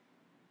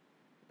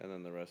 And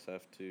then the rest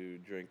have to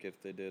drink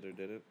if they did or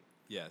didn't.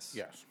 Yes.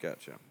 yes.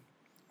 Gotcha.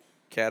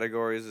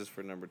 Categories is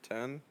for number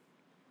 10.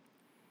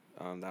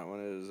 That one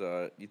is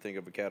you think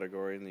of a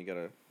category and you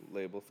gotta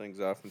label things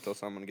off until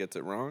someone gets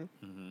it wrong.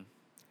 Mm-hmm.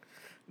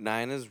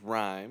 9 is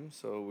rhyme,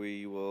 so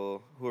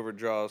whoever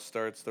draws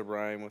starts the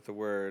rhyme with the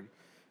word,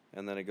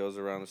 and then it goes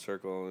around the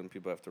circle and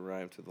people have to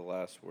rhyme to the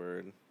last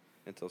word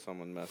until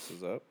someone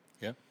messes up.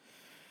 Yeah.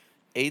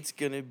 8's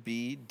gonna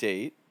be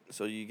date.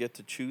 So you get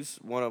to choose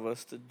one of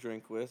us to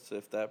drink with. So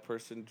if that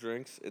person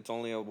drinks, it's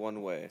only a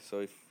one way.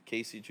 So if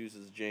Casey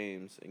chooses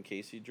James and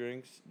Casey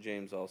drinks,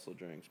 James also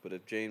drinks. But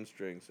if James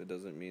drinks, it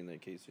doesn't mean that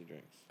Casey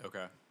drinks.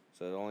 Okay.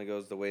 So it only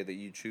goes the way that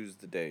you choose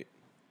the date.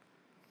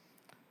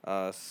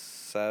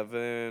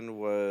 7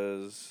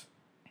 was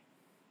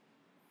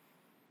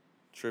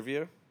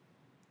trivia.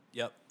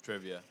 Yep.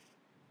 Trivia.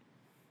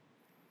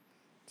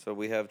 So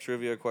we have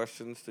trivia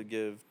questions to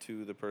give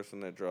to the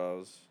person that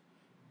draws,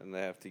 and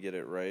they have to get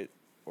it right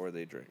or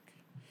they drink.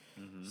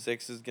 Mm-hmm.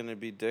 6 is going to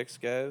be dicks,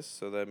 guys,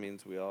 so that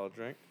means we all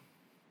drink.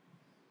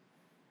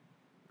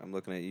 I'm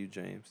looking at you,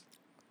 James.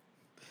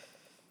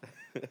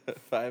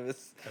 5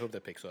 is... I hope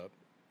that picks up.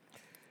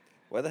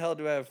 Why the hell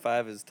do I have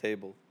 5 as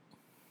table?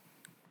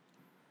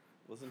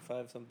 Wasn't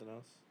 5 something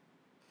else?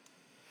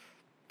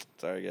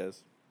 Sorry,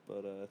 guys,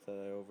 but I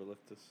thought I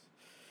overlooked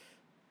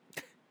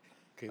this.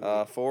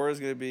 Okay, 4 is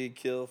going to be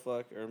kill,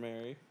 fuck, or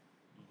marry.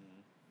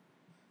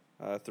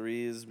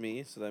 3 is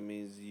me, so that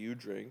means you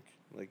drink,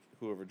 like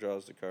whoever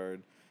draws the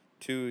card.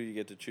 2, you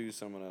get to choose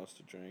someone else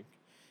to drink.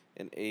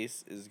 And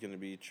ace is going to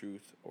be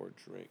truth or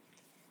drink.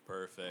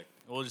 Perfect.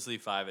 We'll just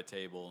leave 5 at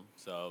table.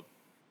 So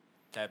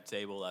tap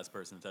table, last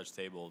person to touch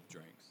table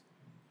drinks.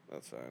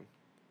 That's fine.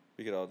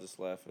 We could all just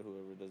laugh at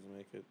whoever doesn't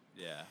make it.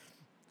 Yeah.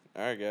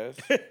 All right, guys.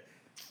 Good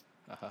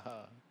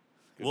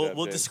We'll job,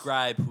 we'll James.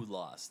 describe who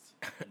lost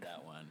in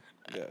that one.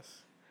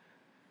 Yes.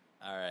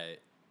 All right.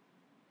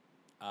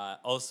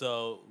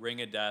 Also,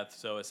 Ring of Death.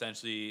 So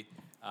essentially,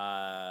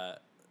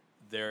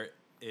 there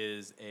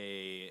is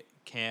a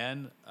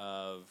can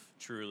of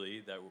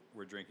Truly that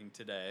we're drinking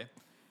today.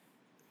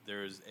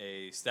 There's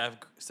a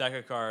stack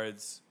of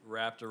cards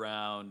wrapped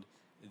around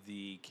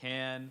the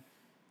can.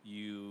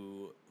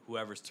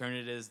 Whoever's turn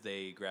it is,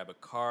 they grab a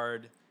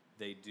card.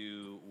 They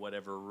do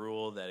whatever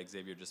rule that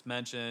Xavier just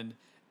mentioned,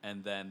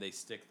 and then they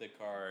stick the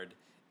card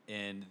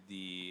in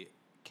the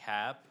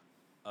cap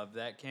of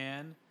that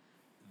can.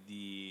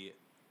 The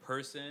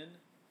person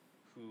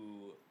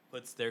who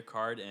puts their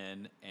card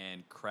in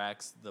and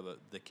cracks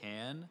the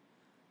can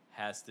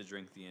has to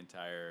drink the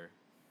entire.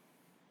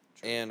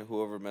 And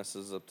whoever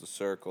messes up the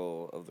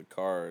circle of the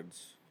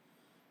cards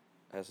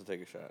has to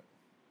take a shot.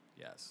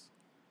 Yes.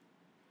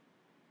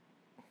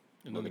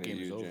 And then the Looking at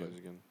game is you, over. James,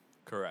 again.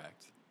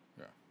 Correct.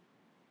 Yeah.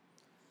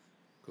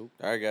 Cool.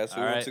 All right, guys. Who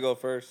All wants right. to go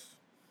first?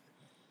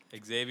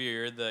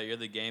 Xavier, you're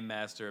the game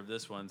master of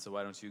this one, so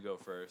why don't you go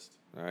first?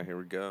 All right, here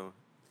we go.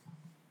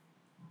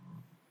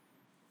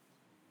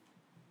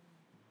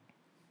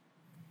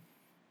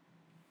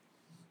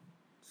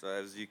 So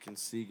as you can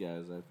see,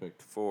 guys, I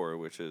picked 4,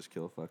 which is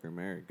kill, fuck, or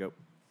marry. Go.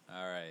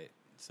 All right.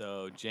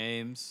 So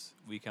James,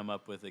 we come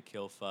up with a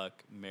kill,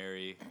 fuck,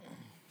 marry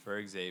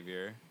for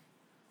Xavier.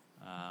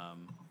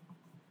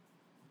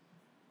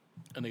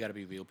 And they got to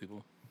be real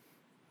people.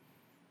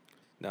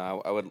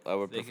 No, I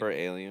would They prefer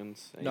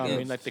aliens. No, I Yeah.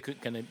 mean like they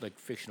could kind of like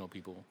fictional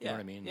people. You know what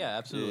I mean? Yeah, Yeah,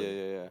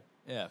 absolutely. yeah.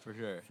 Yeah, for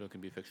sure. So it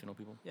can be fictional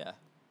people. Yeah.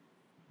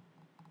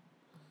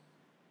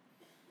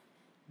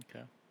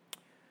 Okay.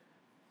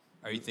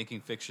 Are you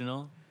thinking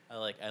fictional?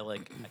 I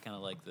kind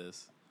of like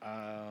this.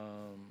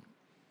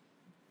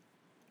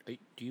 Do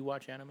you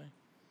watch anime?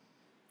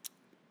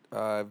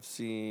 I've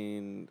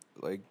seen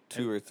like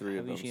 2 or 3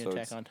 of them. Have you seen So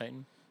Attack it's, on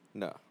Titan?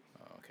 no.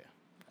 Oh, okay.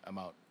 I'm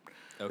out.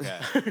 Okay.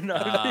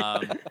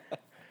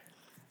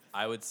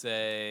 I would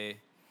say,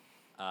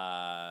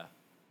 we'll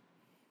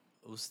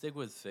stick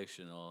with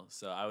fictional.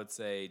 So I would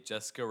say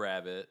Jessica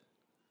Rabbit.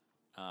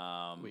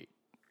 Wait.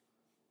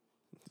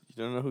 You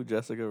don't know who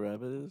Jessica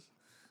Rabbit is?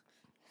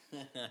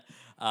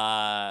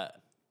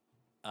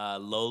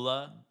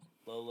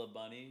 Lola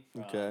Bunny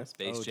from Okay.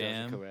 Space oh,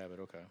 Jam. Jessica Rabbit.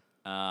 Okay.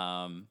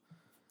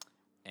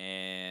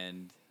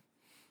 And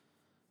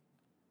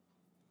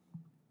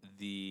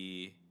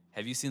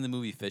have you seen the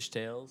movie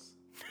Fishtails?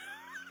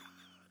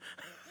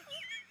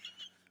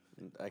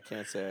 I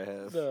can't say I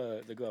have.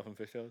 The girl from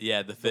Fishtails.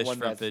 Yeah, the fish from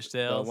The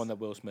Fishtails. one that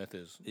Will Smith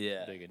is.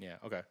 Yeah. Digging. Yeah.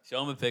 Okay.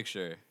 Show him a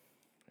picture.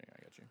 Yeah,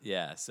 I got you.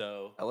 Yeah,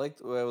 so I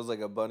liked where it was like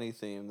a bunny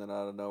theme, then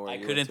out of nowhere. I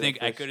you couldn't went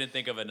to a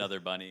think fish. of another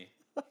bunny.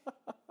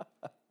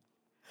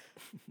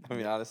 I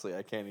mean, honestly,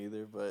 I can't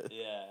either, but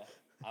Yeah.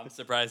 I'm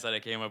surprised that I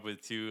came up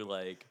with 2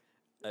 like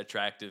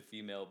attractive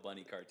female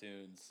bunny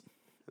cartoons.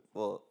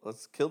 well,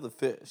 let's kill the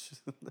fish.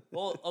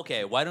 Well,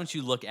 okay, why don't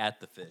you look at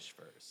the fish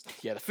first?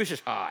 Yeah, the fish is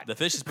hot. The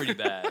fish is pretty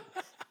bad.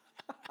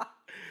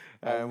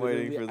 I'm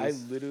waiting for this.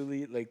 I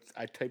literally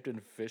I typed in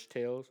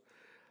Fishtails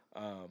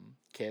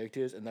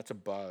characters, and that's a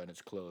bar, and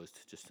it's closed.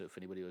 Just if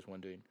anybody was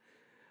wondering.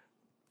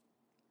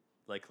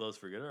 Like closed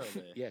for good or are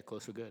they? Yeah,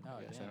 close for good. Oh,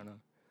 yes, I damn. don't know.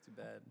 Too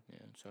bad. Yeah,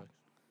 it sucks.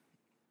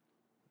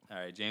 All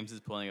right, James is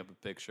pulling up a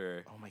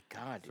picture. Oh my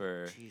God, dude.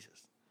 For-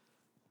 Jesus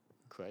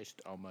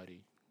Christ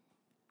Almighty,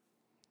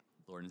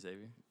 Lord and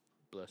Savior.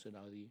 blessed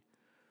are thee.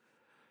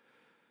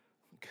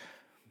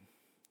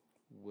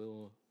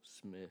 Will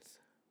Smith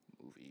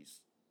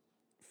movies,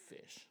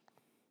 fish.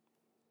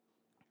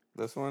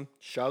 This one?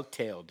 Shark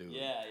Tale, dude.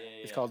 Yeah.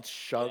 It's called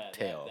Shark Yeah,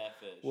 Tale. that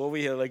fish. Well,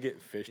 we had like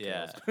it fish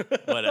Yeah, tails.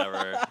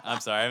 whatever. I'm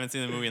sorry, I haven't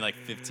seen the movie in like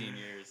 15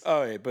 years.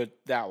 Oh, yeah, but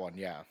that one,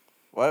 yeah.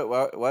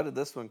 Why did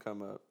this one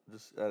come up?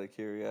 Just out of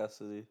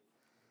curiosity.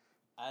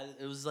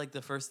 It was like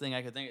the first thing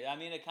I could think of. I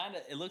mean,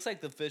 it looks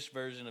like the fish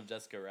version of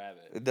Jessica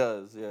Rabbit. It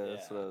does, yeah.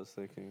 That's Yeah. what I was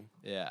thinking.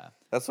 Yeah,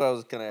 That's what I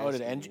was gonna ask. Oh,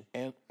 did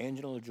you.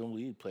 Angelina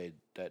Jolie played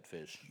that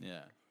fish?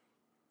 yeah.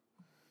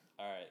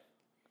 All right.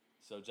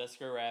 So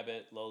Jessica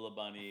Rabbit, Lola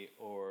Bunny,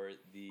 or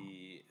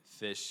the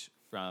fish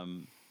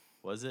from,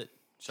 was it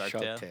Shark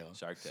Shark Tale? Tale.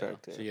 Shark Tale.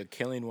 Shark Tale. So you're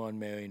killing one,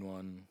 marrying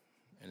one,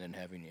 and then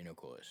having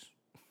intercourse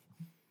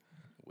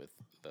with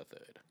the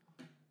third.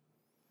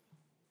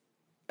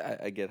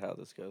 I get how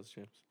this goes,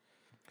 James.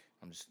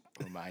 I'm just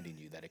reminding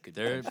you that it could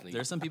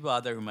There's some people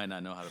out there who might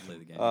not know how to play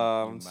the game. you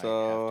might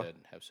So have to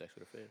have sex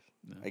with a fish.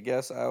 I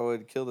guess I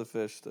would kill the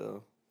fish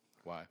though,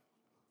 Why?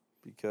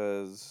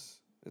 because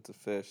it's a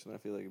fish, and I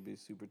feel like it'd be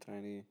super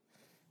tiny,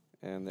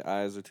 and the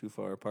eyes are too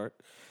far apart.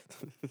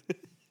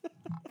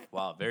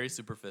 Wow, very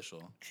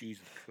superficial.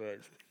 Jesus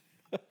Christ.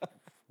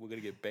 We're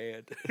going to get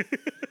banned.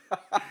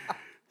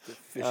 The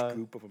fish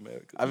group of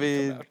America. I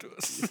mean- come after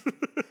us.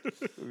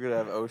 We're gonna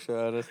have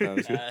OSHA on us. No, I'm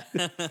just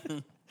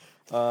kidding.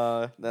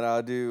 Then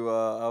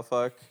I'll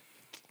fuck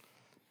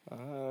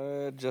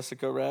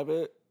Jessica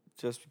Rabbit,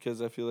 just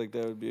because I feel like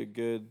that would be a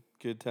good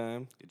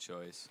time. Good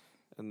choice.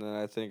 And then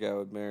I think I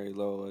would marry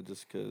Lola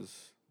just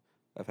because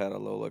I've had a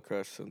Lola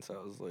crush since I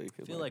was like.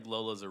 I feel like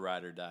Lola's a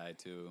ride or die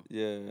too.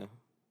 Yeah.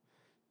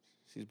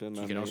 She's been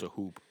my She can main, also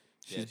hoop.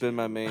 she's Yeah, been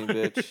my main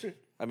bitch.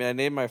 I mean, I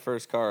named my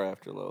first car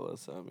after Lola,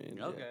 so I mean.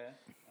 yeah. Okay.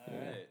 All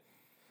right.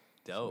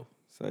 Dope.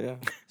 So yeah.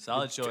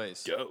 Solid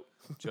choice. Dope.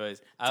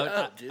 Choice.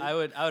 Dope, dude. I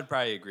would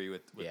probably agree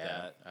with Yeah,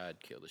 that. I'd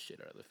kill the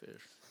shit out of the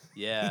fish.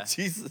 Yeah.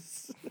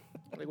 Jesus.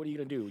 Like, what are you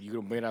gonna do? You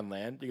gonna bring it on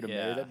land? You gonna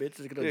marry Yeah. that bitch?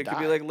 It's gonna Yeah, it die. could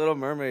be like Little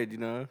Mermaid, you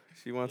know.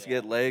 She wants to Yeah.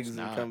 get legs It's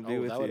and not. come be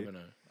Oh, with that you. would've been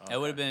a. It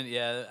would have been,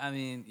 yeah, I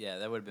mean, yeah,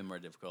 that would have been more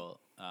difficult.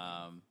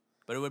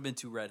 But it would have been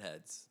 2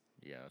 redheads.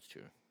 Yeah, that's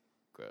true.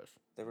 Gross.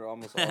 They were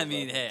almost. All I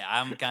mean, redheads. hey,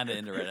 I'm kind of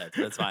into redheads,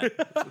 but it's fine.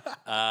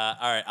 All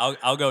right,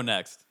 I'll go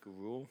next. Good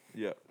rule.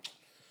 Yeah.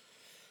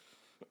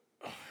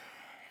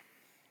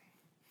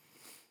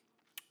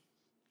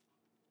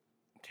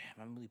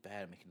 I'm really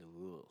bad at making the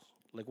rules.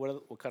 Like,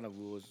 what kind of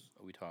rules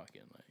are we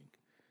talking? Like,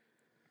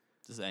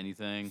 Just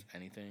anything.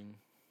 anything?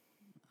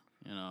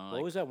 You know. What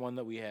Like, was that one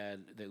that we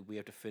had that we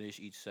have to finish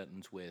each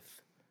sentence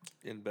with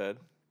In bed.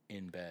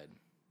 in bed?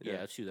 Yeah,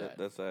 let's do that.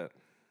 That's that.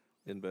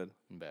 In bed.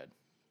 In bed.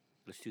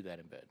 Let's do that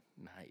in bed.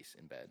 Nice,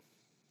 in bed.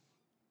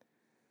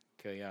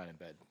 Carry on in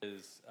bed.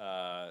 is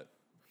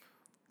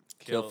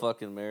Kill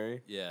fucking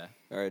Mary. Yeah.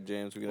 All right,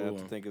 James, we're gonna have Ooh.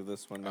 to think of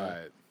this one now. All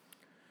right.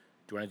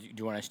 Do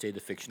you want to stay the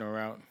fictional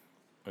route,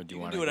 or do You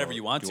can want do whatever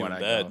you want to in wanna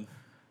bed.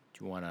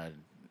 Do you want to?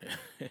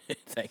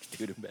 Thanks,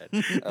 dude. In bed.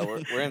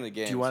 We're in the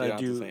game. Do you want so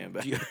to you do? don't have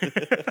to do you- say in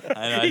bed.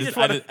 I know. I He just,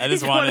 wanna- I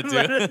just he wanted wanna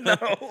let to. us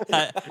know.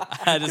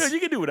 I Dude, just. you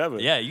can do whatever.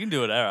 Yeah, you can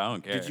do whatever. I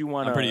don't care. Did you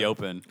want? I'm pretty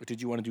open.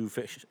 Did you want to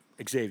do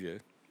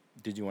Xavier?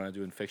 Did you want to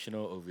do in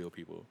fictional or real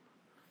people?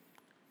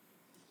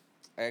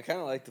 I kind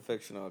of like the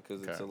fictional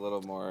because it's Okay. a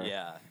little more.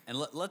 Yeah, and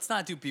let's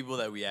not do people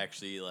that we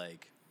actually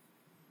like.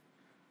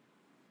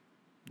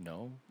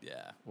 No.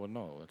 Yeah. Well,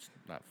 no, it's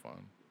not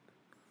fun.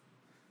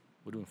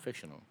 We're doing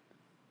fictional.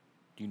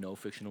 Do you know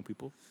fictional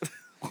people?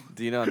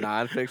 Do you know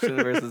nonfiction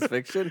versus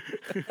fiction?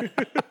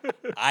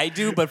 I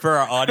do, but for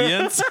our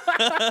audience.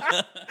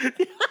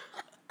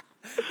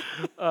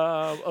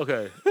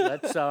 Okay,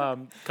 let's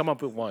come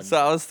up with one. So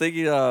I was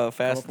thinking Fast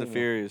up and the with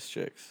Furious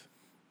chicks.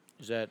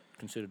 Is that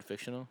considered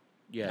fictional?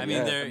 Yeah, I mean,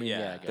 yeah. they're- I mean, yeah.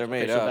 I guess. They're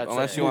made so up, that's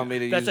unless like you want me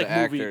to that's use like the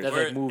movie, actors. That's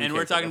We're- like movie and we're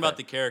characters. talking about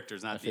Okay. the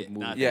characters, not That's the like movie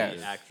not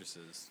characters. the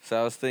actresses. So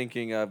I was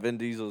thinking Vin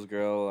Diesel's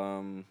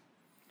girl,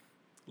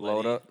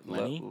 Loda,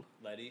 Lenny?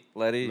 Letty.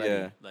 Letty, Letty.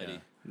 yeah. Letty. Yeah.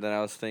 Then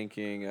I was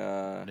thinking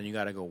Then you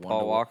gotta go Wonder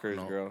Paul Walker's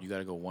no, girl. You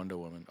gotta go Wonder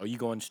Woman. Oh, you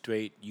going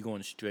straight? You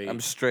going straight? I'm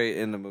straight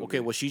in the movie. Okay,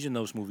 well, she's in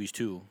those movies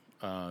too.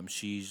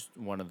 She's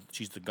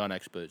she's the gun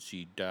expert.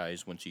 She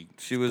dies when she.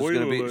 she was Spoiler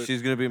gonna be. alert.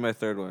 She's gonna be my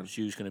third one.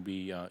 She was gonna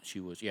be. She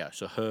was. Yeah.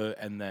 So her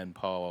and then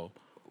Paul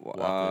Uh,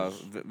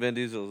 Walker's Vin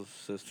Diesel's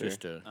sister.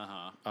 sister. Uh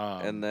huh.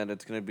 And then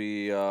it's gonna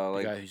be guy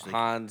like who's like-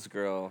 Han's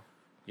girl.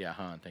 Yeah,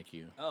 Han. Thank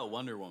you. Oh,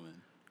 Wonder Woman.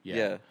 Yeah.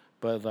 Yeah.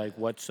 But like,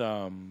 what's his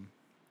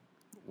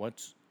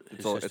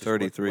It's sister's-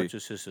 33. What's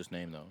his sister's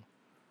name though?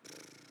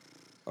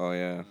 Oh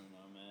yeah. I don't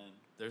know, man.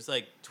 There's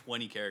like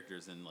 20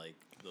 characters in like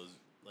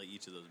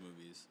each of those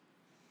movies.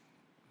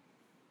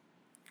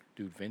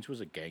 Dude, Vince was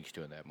a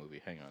gangster in that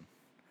movie. Hang on.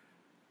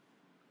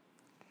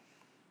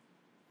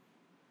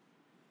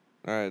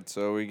 All right,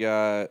 so we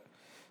got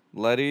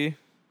Letty,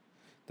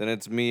 then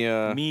it's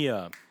Mia,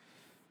 Mia.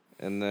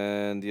 and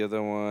then the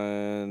other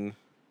one.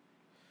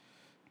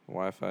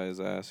 Wi-Fi is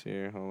ass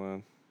here. Hold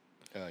on.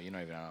 You're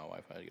not even on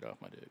Wi-Fi. Get off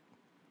my dick.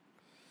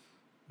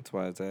 That's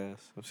why it's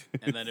ass.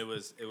 And then it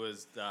was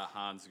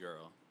Han's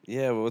girl,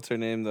 Yeah, but what's her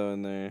name though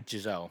in there?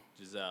 Giselle.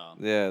 Giselle.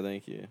 Yeah,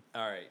 thank you.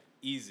 All right,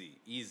 easy.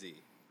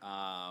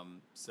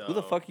 So Who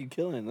the fuck you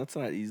killing? That's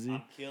not easy.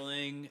 I'm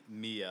killing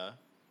Mia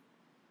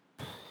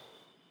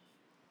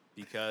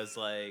because,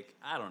 like,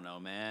 I don't know,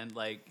 man.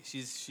 Like,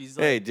 she's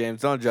like, Hey,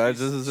 James, don't judge.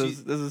 she's-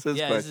 This is his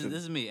yeah, question.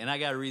 this is me, and I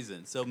got a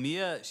reason. So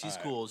Mia, she's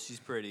Alright. cool, she's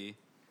pretty,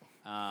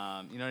 you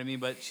know what I mean.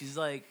 But she's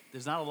like,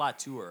 there's not a lot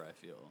to her. I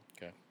feel,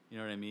 Okay. you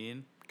know what I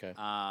mean. Okay.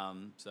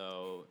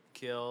 So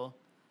kill,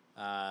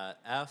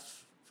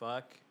 F.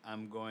 Fuck.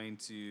 I'm going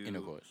to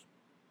Intercourse.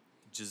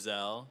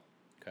 Giselle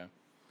Okay.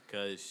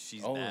 because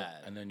she's Oh,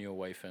 bad. and then your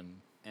wife and.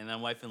 And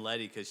then wife and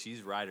Letty because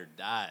she's ride or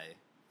die.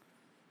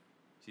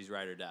 She's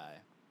ride or die,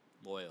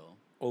 loyal.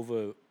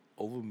 Over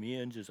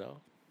Mia and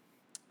Giselle,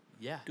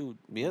 Yeah. dude.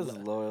 Mia's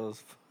loyal as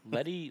fuck.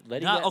 Letty.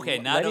 Not- got, okay,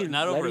 not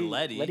over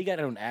Letty. Letty got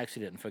in an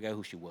accident and forgot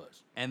who she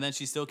was And then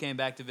she still came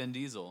back to Vin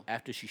Diesel.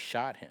 after she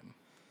shot him.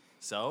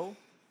 So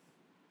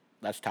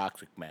That's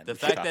toxic, man. The We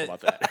should fact talk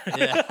that- about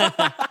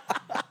that. yeah.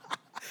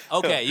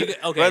 Okay, you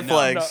okay? Red no,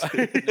 flags.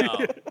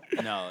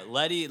 no.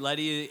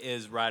 Letty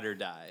is ride or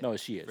die. No,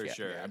 she is, for yeah,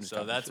 sure. yeah, I'm just So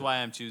talking that's shit. why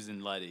I'm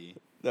choosing Letty.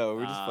 No,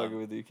 we're just fucking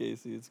with you,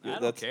 Casey. It's good. I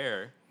don't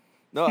care.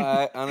 No,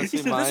 I honestly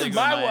He said, mine. "This is Stick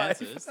my with my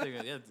wife." answer. Stick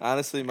with- yeah.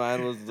 Honestly,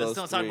 mine was Let's those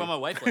don't three. talk about my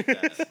wife like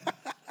that.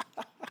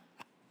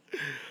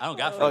 I don't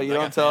got. Oh, friends. you I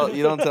don't got tell family.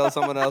 you don't tell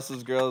someone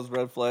else's girls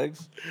red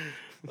flags.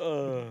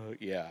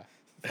 Yeah.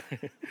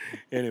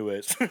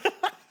 Anyways. All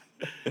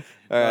right,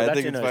 No, I that's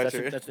think it's my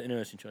interesting. turn. That's an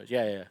interesting choice.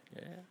 Yeah.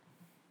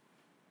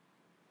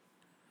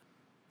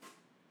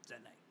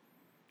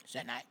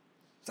 That night.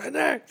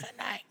 Sander. That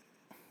night.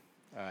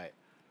 All right.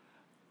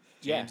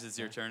 James, it's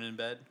your turn in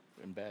bed.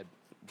 In bed.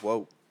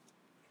 Whoa.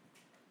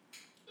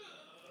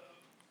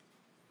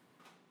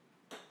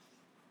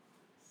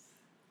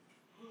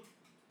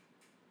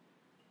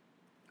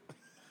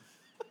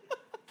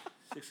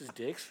 Six's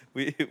dicks.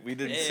 We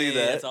didn't Hey, see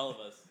that. That's all of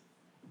us.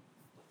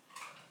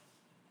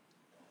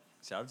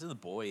 Shout out to the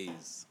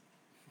boys.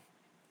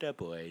 The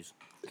boys.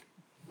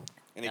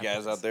 Any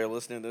guys out there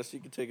listening to this, you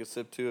can take a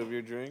sip too of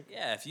your drink.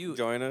 Yeah, if you.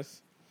 Join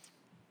us.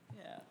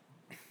 Yeah.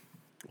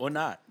 Or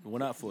not. We're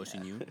not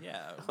forcing you.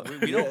 Yeah.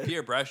 We don't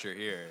peer pressure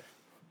here.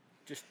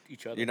 Just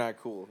each other. You're not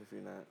cool if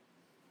you're not.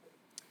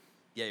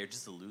 Yeah, you're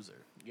just a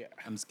loser. Yeah.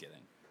 I'm just kidding.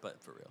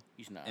 But for real.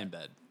 He's not. In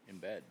bed. In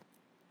bed.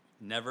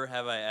 Never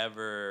have I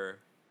ever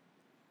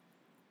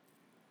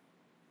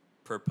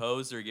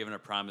proposed or given a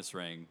promise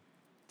ring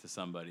to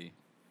somebody.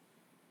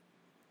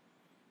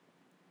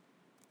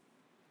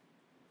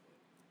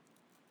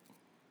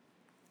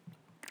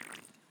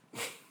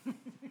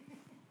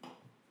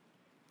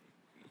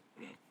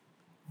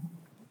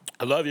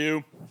 I love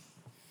you.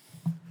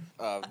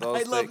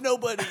 Those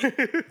nobody.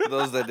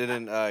 those that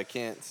didn't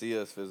can't see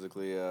us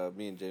physically.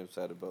 Me and James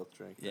had to both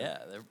drink. Yeah,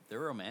 they're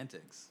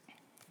romantics.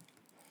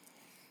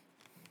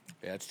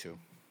 Yeah, that's true.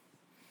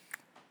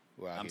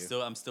 We're out I'm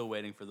here. still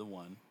waiting for the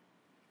one.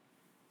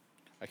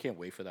 I can't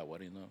wait for that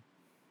wedding though.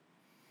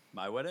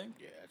 My wedding?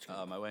 Yeah, it's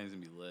gonna, My wedding's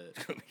gonna be lit.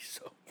 it's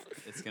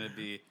gonna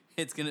be so.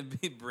 It's gonna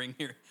be bring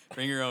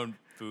your own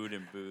food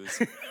and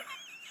booze.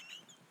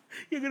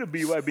 You're gonna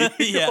BYB.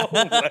 Yeah.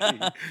 Wedding.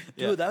 Dude,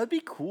 Yeah. that would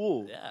be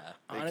cool. Yeah.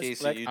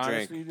 Casey, you drink.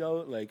 honestly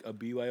though, like a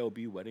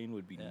BYOB wedding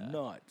would be Yeah.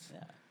 nuts.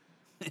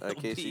 Yeah.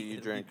 Casey,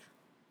 you drink.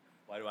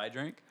 Why do I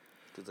drink?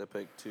 Because I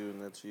picked 2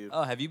 and that's you.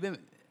 Oh, have you been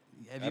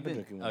I've been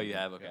drinking Oh, one you of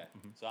have. them, Okay.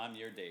 yeah. So I'm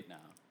your date now.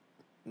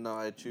 No,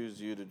 I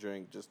choose you to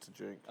drink just to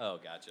drink. Oh,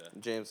 gotcha.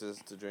 James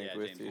is to drink Yeah,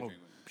 with James you. will Oh,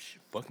 drink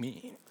with me. fuck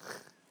me.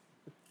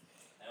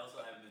 I also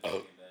haven't been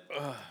drinking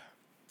then.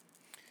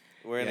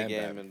 We're in Yeah, a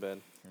game I'm in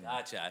bed.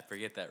 Gotcha. I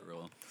forget that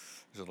rule.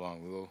 It's a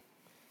long rule.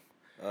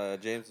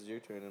 James, it's your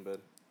turn in bed.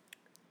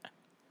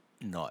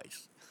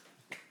 Nice.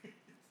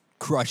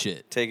 Crush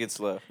it. Take it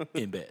slow.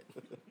 In bed.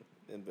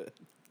 in bed.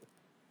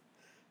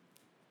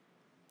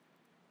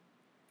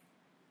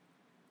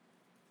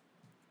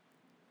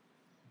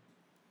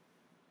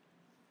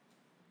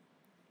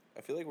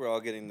 I feel like we're all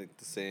getting the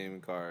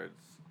same cards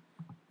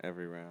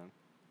every round.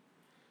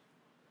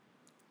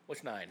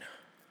 What's 9?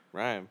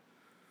 Rhyme.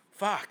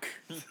 Fuck.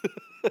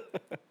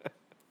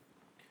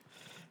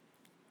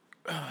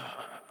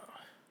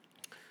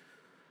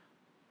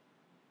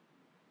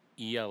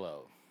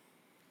 Yellow.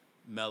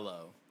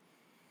 Mellow.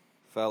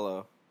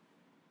 Fellow.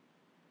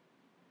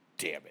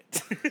 Damn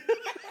it.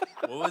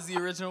 What was the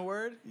original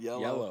word?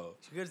 Yellow.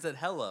 You could have said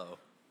hello.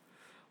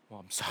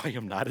 Well, I'm sorry,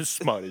 I'm not as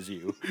smart as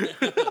you.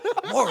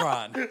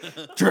 Moron.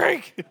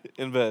 Drink!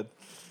 in bed.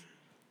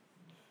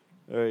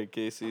 All right,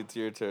 Casey, it's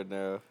your turn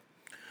now.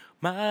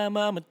 My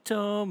mama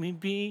told me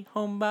be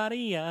home by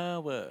the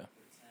hour.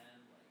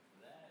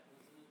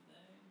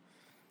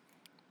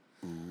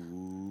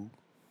 Ooh.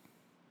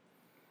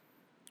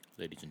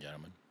 Ladies and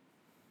gentlemen.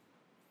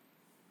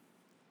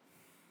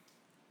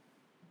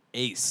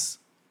 Ace.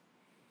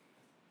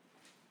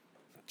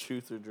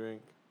 Truth or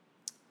drink?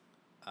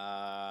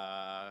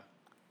 Uh,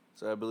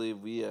 So I believe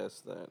we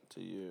asked that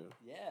to you.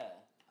 yeah.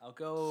 I'll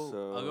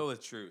go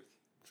with truth.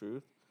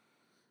 Truth?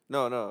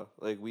 No.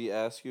 Like, we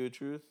ask you a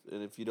truth,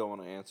 and if you don't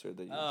want to answer it,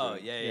 then you Oh,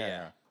 drink.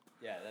 yeah.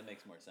 Yeah, that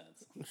makes more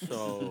sense.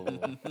 So,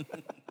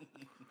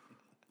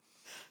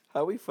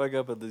 How we fuck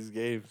up at these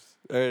games?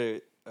 All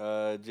right,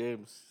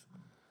 James,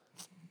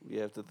 we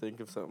have to think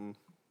of something.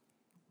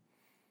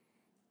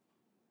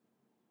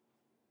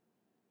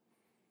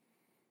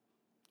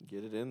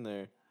 Get it in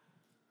there.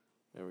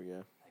 There we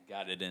go. I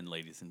got it in,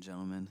 ladies and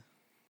gentlemen.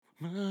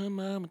 my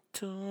mama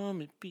told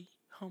me be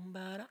home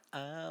by the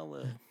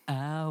hour.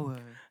 Hour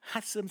I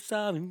said, I'm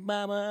sorry,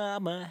 mama,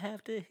 I'ma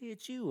have to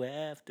hit you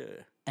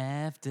after.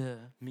 after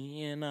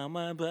Me and all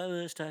my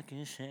brothers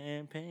taking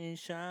champagne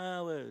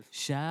showers.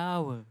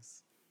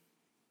 showers.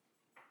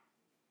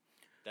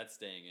 That's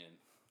staying in.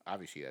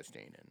 Obviously, that's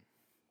staying in.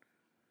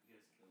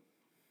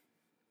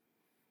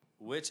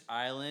 Which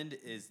island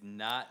is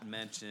not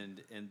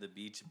mentioned in the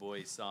Beach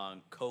Boys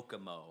song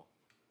Kokomo?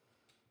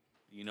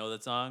 You know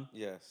that song?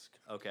 Yes.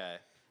 Okay.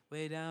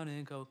 Way down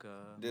in Kokomo.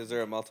 Is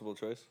there a multiple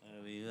choice?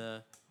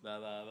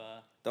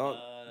 Don't.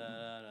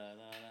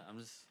 I'm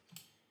just.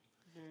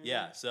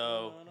 Yeah.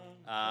 So,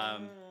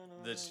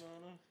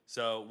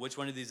 so which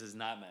one of these is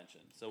not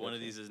mentioned? So one of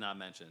these is not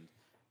mentioned.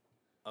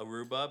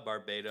 Aruba,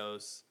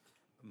 Barbados,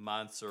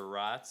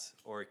 Montserrat,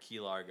 or Key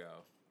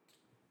Largo.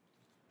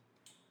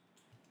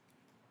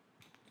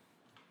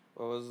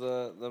 What was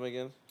them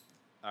again?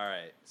 All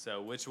right.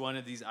 So which one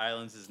of these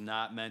islands is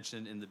not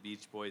mentioned in the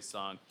Beach Boys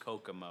song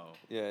Kokomo?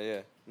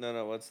 Yeah.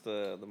 No. What's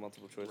the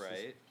multiple choices?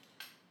 Right.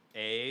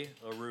 A.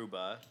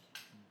 Aruba.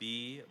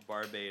 B.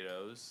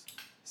 Barbados.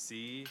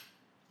 C.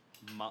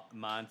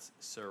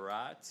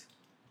 Montserrat.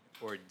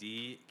 Or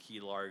D. Key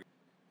Largo.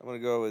 I'm gonna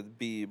go with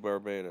B,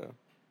 Barbados.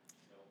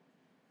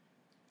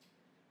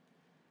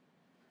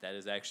 That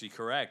is actually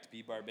correct.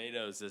 B.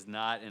 Barbados is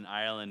not an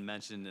island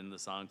mentioned in the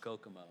song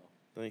Kokomo.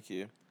 Thank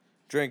you.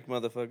 Drink,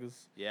 motherfuckers.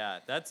 Yeah,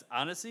 that's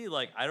honestly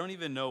like I don't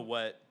even know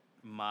what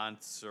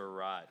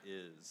Montserrat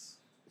is.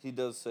 He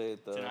does say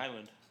it though. It's an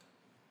island.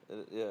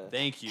 Yeah.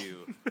 Thank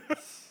you.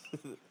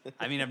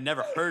 I mean, I've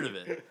never heard of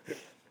it.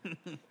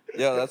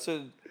 Yeah,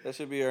 that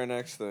should be our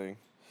next thing.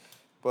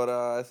 But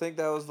I think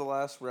that was the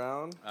last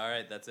round. All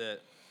right, that's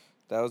it.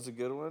 That was a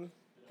good one.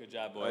 Good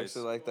job, I boys.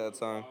 actually like that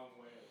song.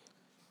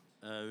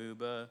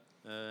 Aruba,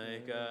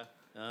 Jamaica,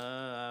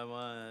 I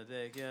wanna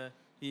take ya,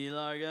 Key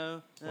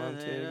Largo,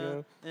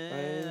 Montego,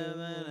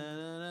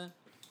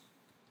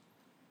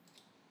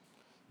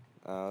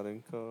 out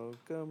in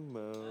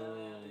Kokomo.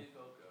 Are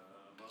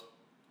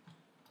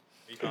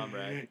you calm,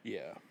 Brad?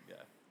 Yeah. Yeah.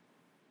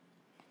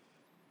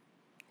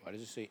 Why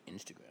does it say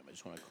Instagram? I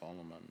just want to call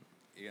him on.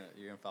 You're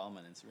gonna follow him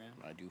on Instagram?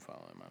 I do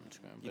follow him on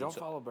Instagram. You but don't it's-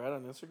 follow Brad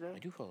on Instagram? I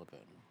do follow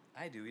Brad,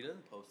 I do. He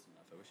doesn't post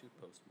enough. I wish he would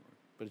post more.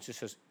 but it just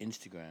says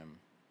Instagram.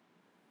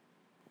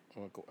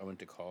 I went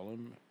to call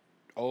him.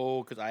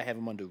 Oh, because I have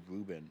him under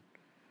Ruben.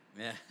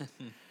 Yeah.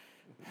 You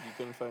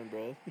couldn't find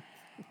Brad?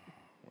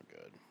 We're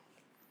good.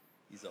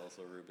 He's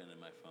also Ruben in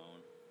my phone.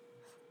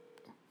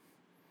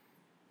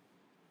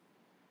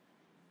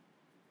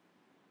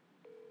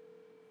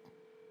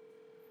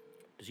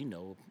 Does he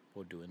know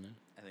we're doing this?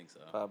 I think so.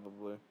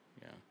 Probably.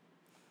 Yeah.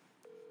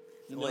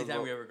 The only knows time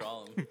what- we ever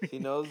call him. He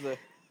knows that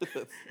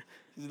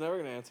he's never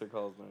gonna answer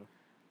calls now.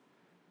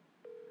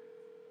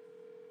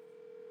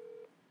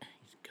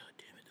 He's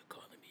goddamn it, they're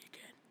calling me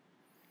again.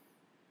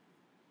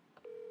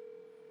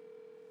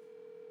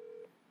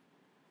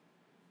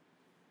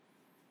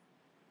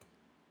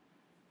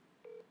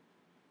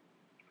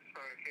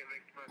 Sorry, I can't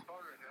make my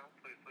phone right now.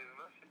 Please leave a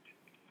message.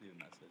 Leave a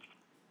message.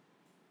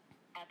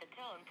 At the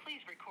tone,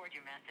 please record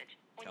your message.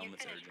 When Tell you've 'em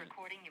it's finished urgent.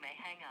 recording, you may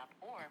hang up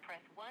or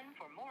press 1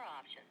 for more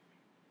options.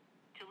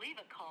 To leave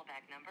a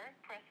callback number,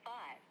 press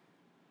 5.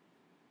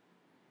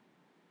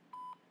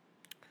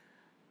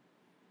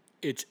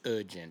 It's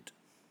urgent.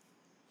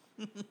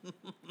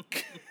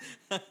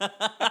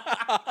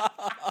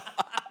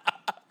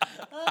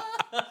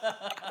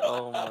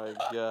 Oh my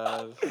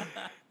god.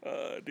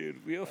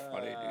 Dude, real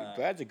funny, dude.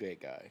 Brad's a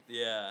great guy.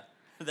 Yeah.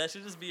 That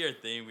should just be our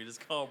thing. We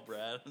just call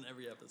Brad on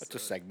every episode. That's a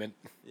segment.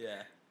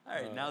 Yeah. All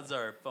right, now it's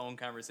our phone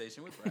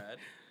conversation with Brad.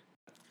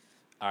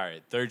 All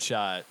right, third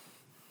shot.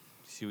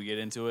 Should we get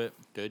into it?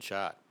 Good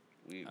shot.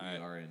 We All right.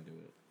 are into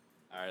it.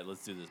 All right,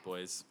 let's do this,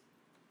 boys.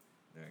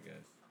 All right,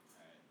 guys.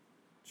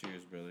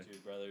 Cheers, brother. Cheers,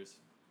 brothers.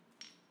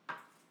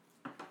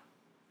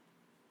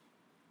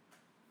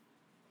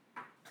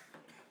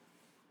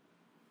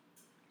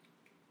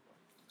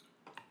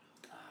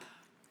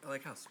 I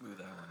like how smooth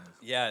that one is.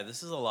 Yeah,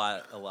 this is a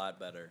lot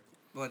better.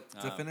 But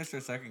to finish our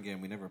second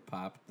game, we never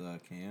popped the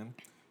can.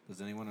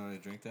 Does anyone want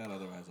to drink that?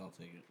 Otherwise, I'll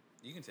take it.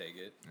 You can take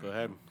it. Go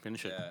ahead,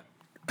 finish it. Yeah.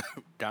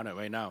 Down it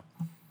right now.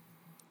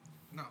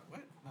 No,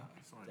 what? No, I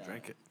just want to Yeah.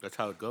 drink it. That's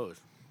how it goes.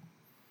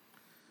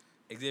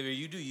 Xavier,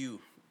 you do you.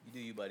 You do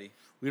you, buddy.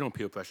 We don't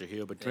peer pressure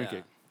here, but drink Yeah.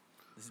 it.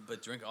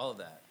 But drink all of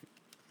that.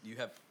 You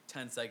have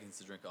 10 seconds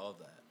to drink all of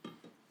that.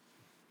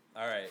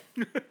 All right.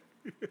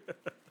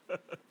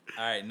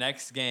 All right,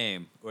 next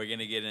game. We're going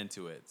to get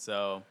into it.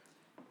 So,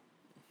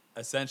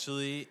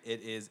 essentially,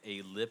 it is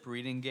a lip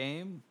reading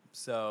game.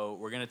 So,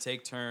 we're going to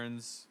take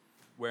turns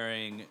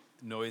wearing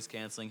noise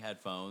canceling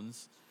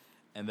headphones.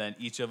 And then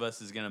each of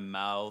us is going to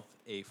mouth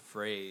a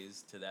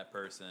phrase to that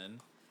person.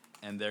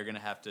 And they're going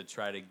to have to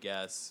try to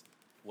guess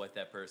what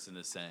that person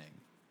is saying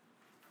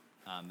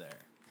on there.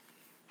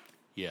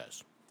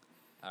 Yes.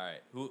 All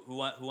right. Who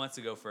wants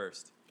to go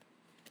first?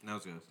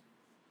 Nose goes.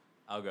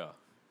 I'll go.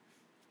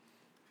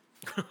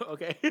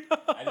 Okay.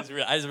 I just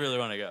really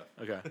want to go.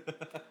 Okay.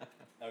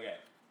 Okay.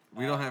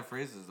 We don't have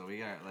phrases though. We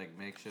got like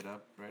make shit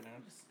up right now.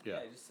 Yeah.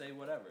 Just say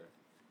whatever.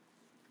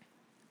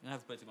 You don't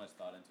have to put too much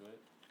thought into it.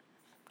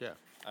 Yeah.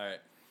 All right.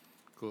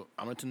 Cool.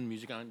 I'm gonna turn the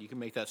music on. You can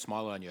make that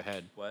smaller on your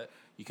head. What?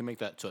 You can make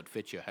that so it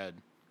fits your head.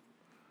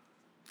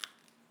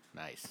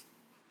 Nice.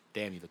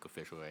 Damn, you look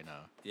official right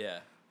now. Yeah.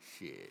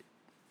 Shit.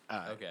 All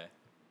right. Okay.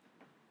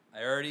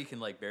 I already can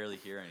like barely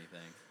hear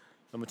anything.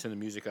 I'm gonna turn the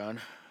music on.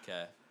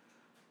 Okay.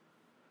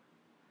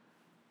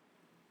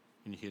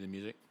 Can you hear the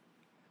music?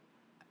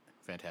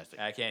 Fantastic.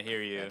 I can't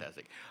hear you.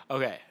 Fantastic.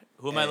 Okay.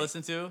 Who am I Hey,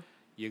 listening to?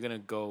 You're gonna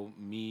go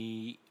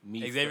me.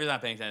 Xavier's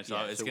not paying attention, so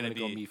Yeah, it's so gonna we're be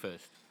go me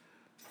first.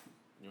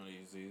 You want to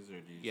use these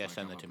or do you? Yeah, just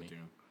wanna send come it to up me. with your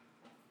own?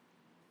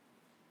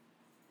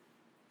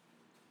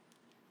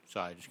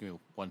 Sorry, just give me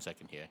 1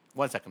 second here.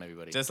 1 second,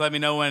 everybody. Just let me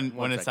know when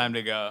One it's second. time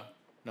to go.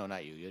 No,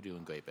 not you. You're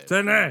doing great, babe.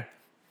 Sydney!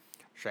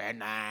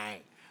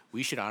 Sydney.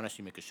 We should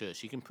honestly make a shirt.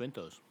 She can print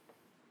those.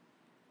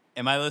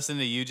 Am I listening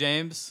to you,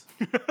 James?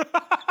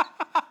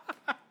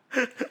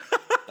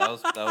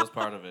 That was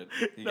part of it.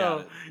 You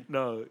got it.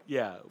 No,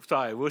 yeah.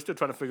 Sorry, we're still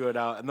trying to figure it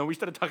out. And then we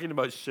started talking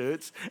about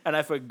shirts, and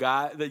I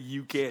forgot that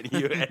you can't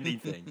hear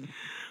anything.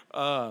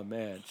 Oh,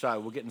 man. Sorry,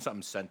 we're getting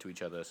something sent to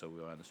each other, so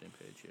we're on the same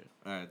page here.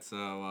 All right,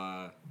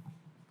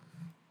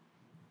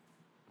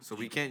 so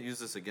we can't use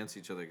this against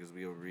each other because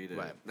we'll read it.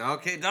 Right. No,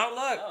 okay, don't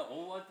look. Oh,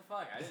 well, what the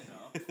fuck? I didn't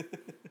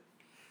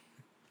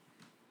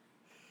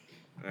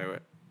know. All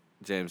right,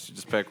 James, you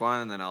just pick one,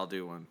 and then I'll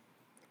do one.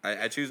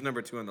 I choose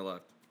number 2 on the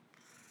left.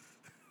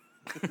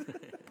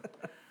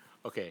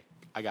 Okay,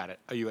 I got it.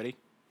 Are you ready?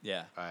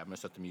 Yeah. All right, I'm going to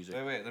start the music.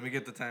 Wait, let me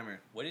get the timer.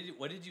 What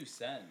did you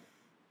send?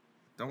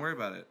 Don't worry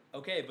about it.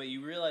 Okay, but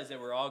you realize that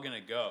we're all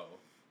gonna go.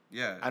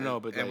 Yeah, I know,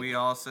 but, and like- we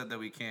all said that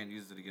we can't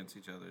use it against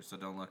each other, so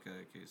don't look at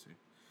it, Casey.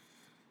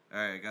 All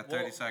right, got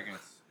 30 Well- seconds.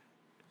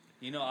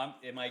 You know,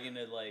 am I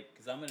gonna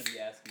because I'm gonna be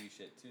asking you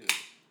shit too.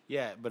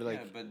 Yeah, but like,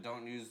 yeah, but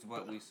don't use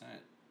what we sent.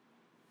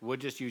 we're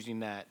just using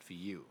that for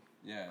you.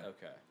 Yeah.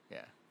 Okay.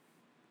 Yeah.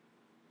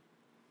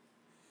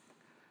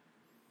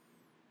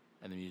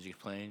 And the music's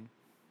playing.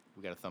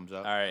 We got a thumbs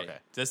up. All right. Okay.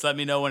 Just let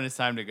me know when it's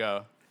time to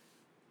go.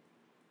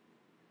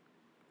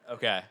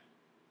 Okay.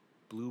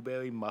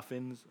 blueberry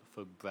muffins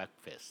for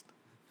breakfast.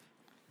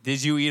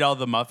 Did you eat all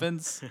the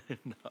muffins?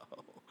 No.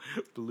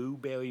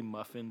 Blueberry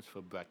muffins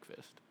for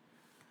breakfast.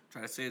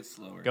 Try to say it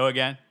slower. Go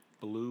again.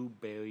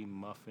 Blueberry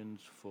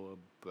muffins for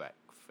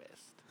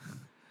breakfast.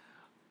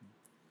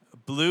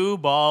 Blue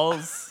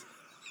balls,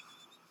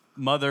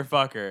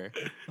 motherfucker.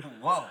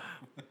 Whoa.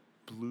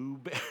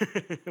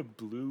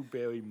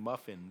 Blueberry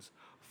muffins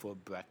for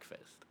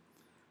breakfast.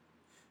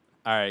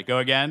 All right, go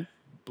again.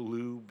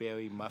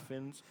 Blueberry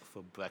muffins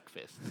for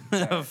breakfast.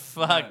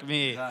 Fuck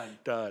me. All Done.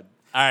 Done.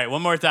 right,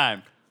 one more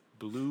time.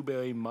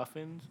 Blueberry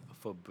muffins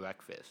for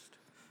breakfast.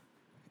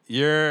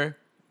 You're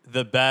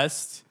the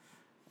best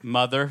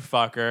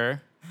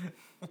motherfucker.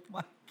 Oh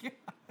my god.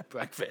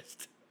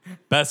 Breakfast.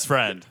 Best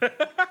friend.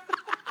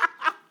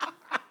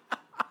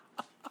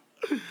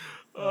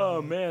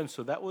 Oh man,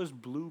 so that was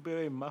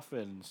blueberry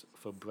muffins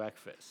for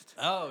breakfast.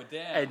 Oh,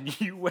 damn.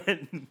 And you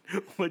went,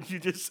 what'd you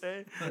just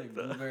say? Like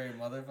blueberry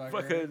motherfucker.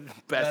 Fucking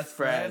best Best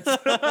friends.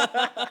 friends.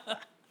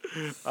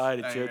 All right,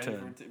 it's Are you your ready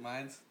turn. for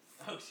mine's?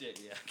 Oh, shit,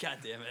 yeah. God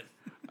damn it.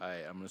 All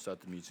right, I'm gonna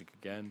start the music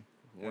again.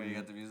 Oh, you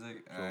got the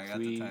music? So Alright, I got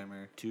 3, the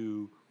timer.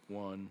 2,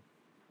 1.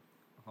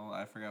 Hold on,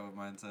 I forgot what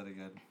mine said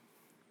again.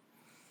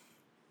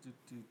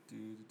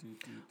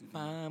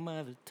 My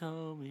mother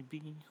told me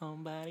be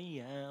home by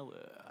the hour.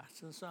 I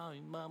said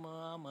sorry,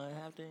 mama, I'ma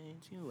have to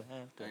eat you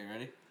after. Are you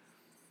ready?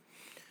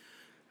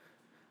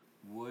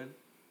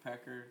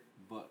 Woodpecker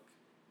book.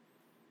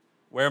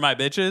 Where are my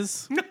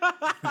bitches?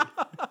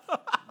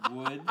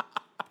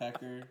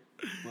 Woodpecker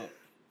book.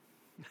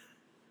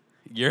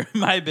 You're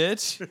my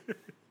bitch?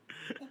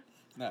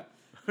 No.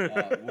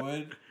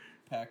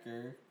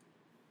 Woodpecker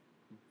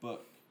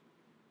book.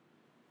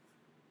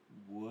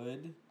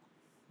 Woodpecker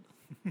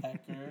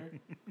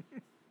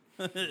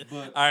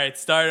book. All right,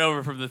 start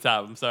over from the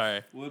top. I'm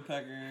sorry.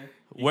 Woodpecker.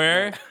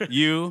 Where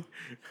you,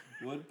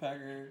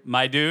 Woodpecker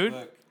my dude?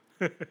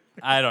 book.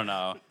 I don't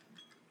know.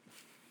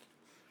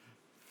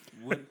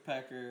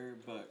 Woodpecker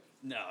book.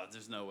 No,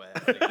 there's no way. I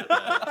would've got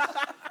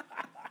that.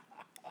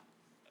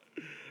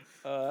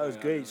 That was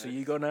Yeah, great. So nice.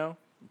 you go now?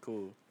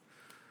 Cool.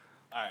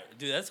 All right,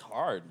 dude, that's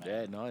hard, man.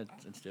 Yeah, no,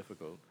 it's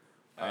difficult.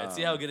 All right,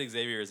 see how good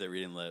Xavier is at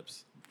reading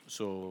lips.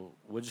 So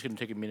we're just gonna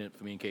take a minute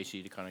for me and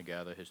Casey to kind of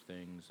gather his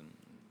things,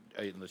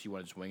 and unless you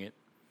want to just wing it,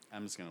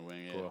 I'm just gonna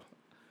wing it. cool.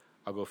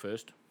 I'll go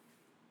first.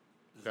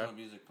 There's Okay. no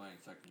music playing,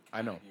 so I can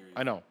I know, kinda hear you.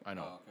 I know, I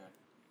know. Oh, okay.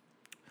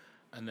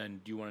 And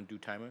then, do you want to do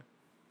timer?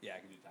 Yeah, I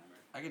can do timer.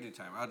 I can do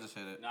time. I'll just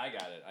hit it. No, I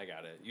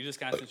got it. You just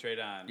concentrate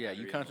on. Yeah, on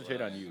you reading concentrate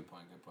the on lips. you. Good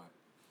point, good point.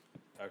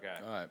 Okay.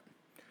 All right,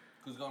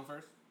 Who's going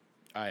first?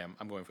 I am.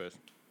 I'm going first.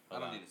 I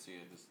Hold don't on. need to see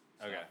it. Just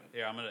Okay. stop it.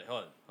 Here, I'm gonna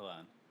hold on.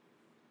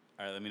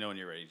 All right, let me know when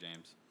you're ready,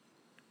 James.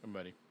 I'm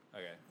ready.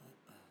 Okay.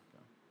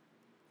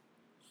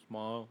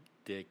 Small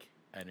dick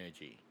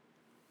energy.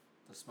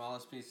 The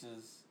smallest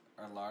pieces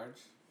are large.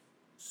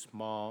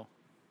 Small.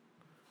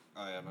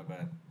 Oh yeah, my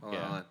bad. Hold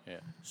Yeah, on. yeah.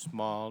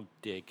 Small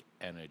dick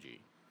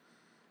energy.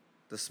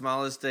 The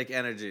smallest dick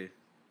energy.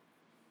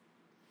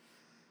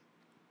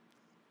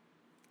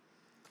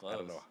 Close.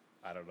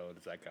 I don't know.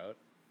 Does that count?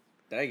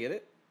 Did I get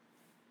it?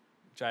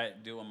 Try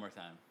it. Do it one more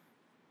time.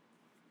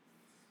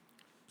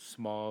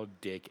 Small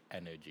dick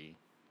energy.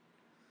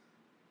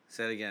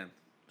 Say it again.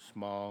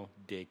 Small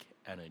dick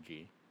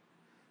energy.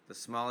 The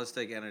smallest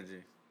dick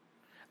energy.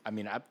 I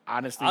mean,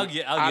 honestly, I'll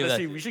give that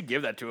honestly, to- we should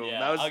give that to him. Yeah,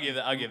 that was I'll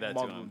give that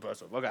more to him.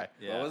 impressive. Okay.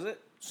 Yeah. What was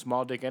it?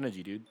 Small dick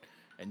energy, dude.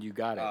 And you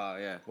got it. Oh,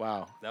 yeah.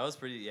 Wow. That was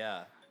pretty. Yeah.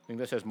 I think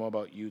that says more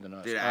about you than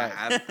us. Dude, All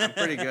right. I'm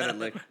pretty good at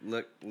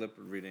lip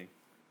reading.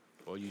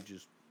 Or you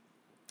just.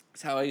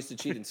 That's how I used to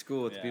cheat in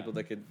school with Yeah. the people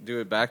that could do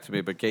it back to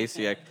me. But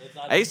Casey, It's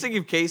not- I used to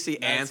give Casey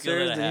not a skill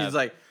that answers, I and have. he's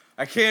like,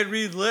 I can't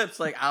read lips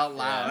like out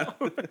loud.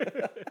 All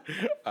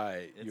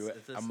right.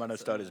 It's a- I'm going to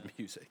start his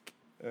music.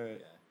 All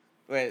right.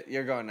 Wait,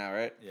 you're going now,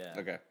 right? Yeah.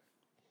 Okay.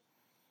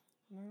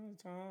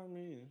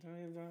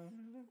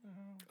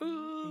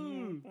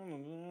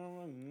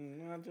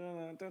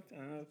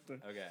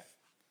 Okay.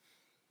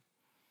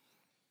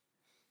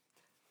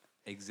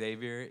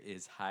 Xavier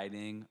is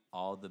hiding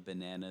all the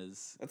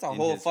bananas. That's a in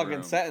whole his fucking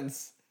room.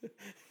 sentence.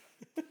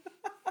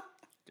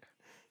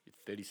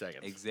 30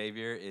 seconds.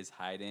 Xavier is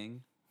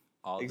hiding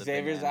all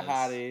Xavier's the a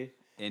bananas hottie,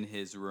 in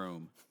his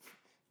room.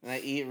 and I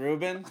eat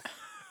Reuben.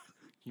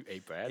 You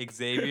ate Brad?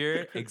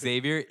 Xavier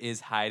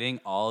is hiding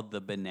all the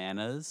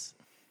bananas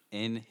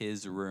in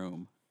his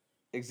room.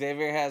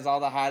 Xavier has all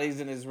the hotties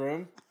in his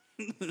room.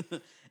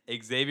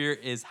 Xavier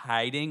is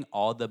hiding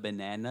all the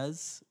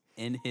bananas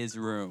in his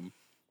room.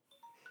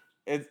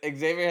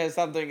 Xavier has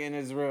something in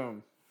his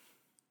room.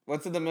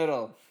 What's in the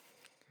middle?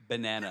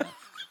 Banana.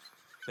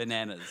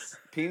 Bananas.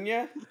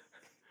 Pina?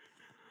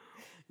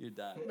 You're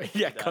done. Yeah,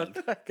 You're cut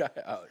done. that guy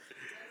out.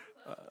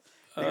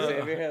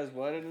 Xavier has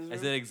what in his room? I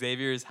said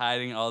Xavier is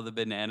hiding all the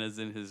bananas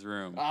in his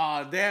room.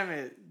 Oh, damn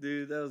it.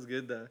 Dude, that was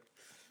good, though.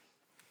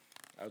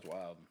 That was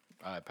wild.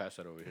 All right, pass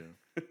that over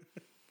here.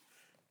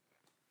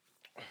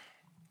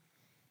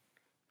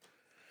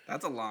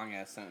 That's a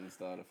long-ass sentence,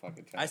 though, to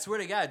fucking try. I swear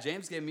to God,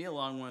 James gave me a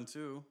long one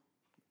too.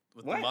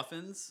 with What? the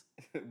muffins.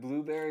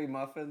 Blueberry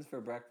muffins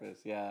for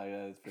breakfast. Yeah,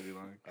 it's pretty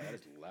long. Oh, that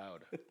is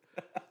loud.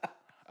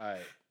 All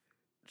right.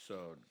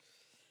 So,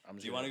 I'm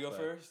just Do you gonna want to go hit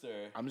play. first,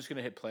 or I'm just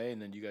gonna hit play,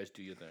 and then you guys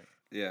do your thing.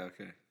 Yeah,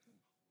 okay.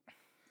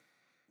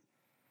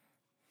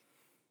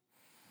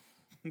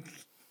 All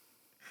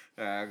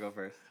right, I'll go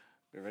first.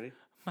 You ready?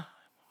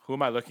 Who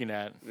am I looking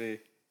at? Me.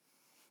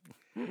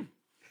 are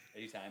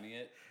you timing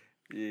it?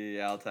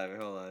 Yeah, I'll time it.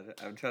 Hold on.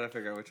 I'm trying to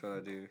figure out which one I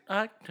do.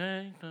 I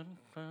take them,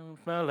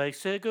 smell like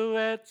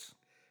cigarettes.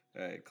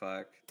 All right,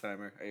 clock,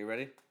 timer. Are you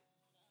ready?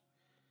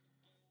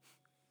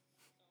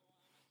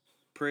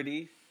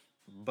 Pretty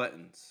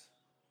buttons.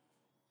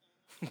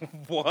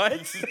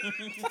 What?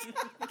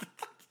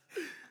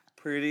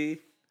 Pretty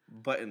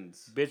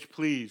buttons. Bitch,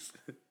 please.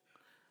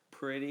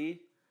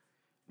 Pretty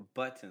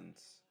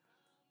buttons.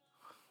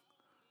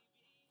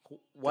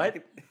 What?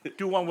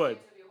 Do one word.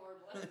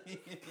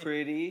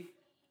 Pretty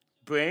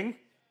Bring.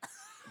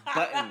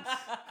 buttons.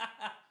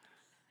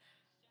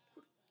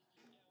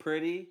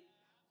 Pretty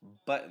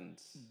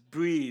buttons.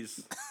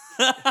 Breeze.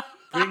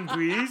 Bring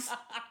breeze.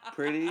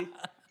 Pretty.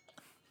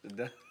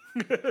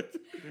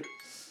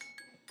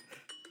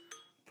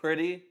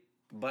 Pretty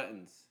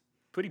buttons.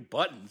 Pretty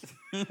buttons.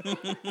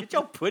 Get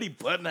your pretty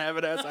button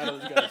having ass out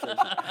of this guy's session.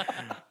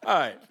 All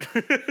right.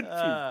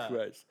 Jesus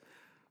Christ.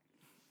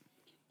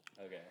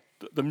 Okay.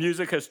 The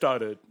music has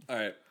started. All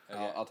right.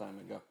 Okay. I'll time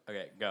it. Go.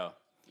 Okay, go.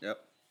 Yep.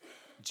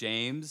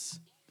 James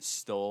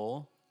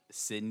stole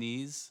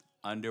Sydney's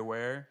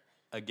underwear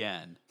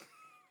again.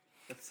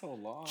 That's so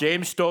long.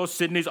 James stole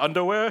Sydney's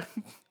underwear.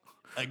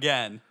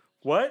 Again.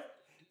 What?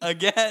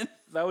 Again.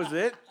 That was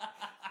it?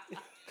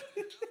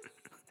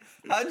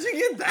 How'd you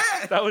get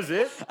that? That was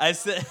it? I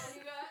said.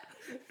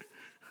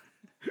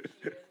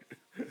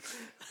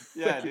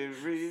 Yeah, dude.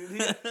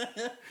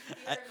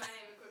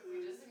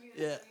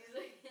 Yeah.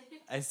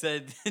 I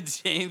said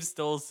James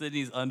stole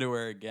Sydney's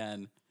underwear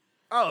again.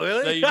 Oh,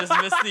 really? So you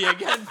just missed the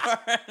again part.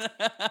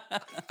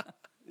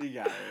 You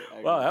got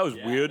it. Wow, that was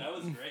Yeah, weird. That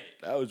was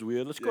great. That was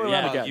weird. Let's go Yeah,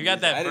 around Yeah, again. you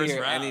got that I didn't first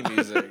hear round. any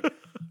music.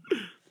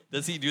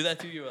 Does he do that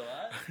to you a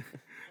lot?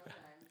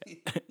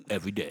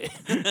 every day.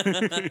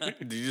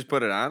 Did you just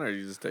put it on, or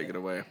you just take it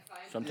away?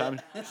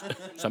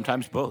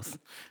 Sometimes both.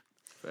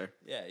 Fair.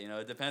 Yeah, you know,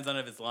 it depends on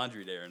if it's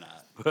laundry day or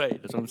not.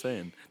 Right, that's what I'm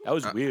saying. That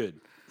was weird.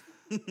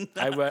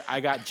 I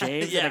got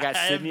James and I got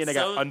Sydney and I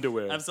got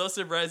underwear. I'm so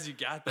surprised you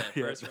got that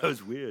Yeah, first that round.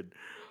 was weird.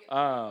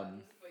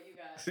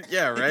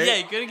 Yeah, right. Yeah,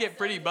 you couldn't get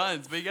pretty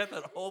buns, but you got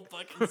that whole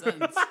fucking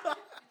sentence.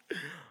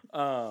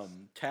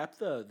 Tap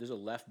there's a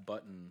left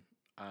button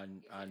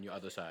on your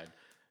other side.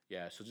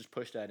 Yeah, so just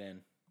push that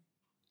in.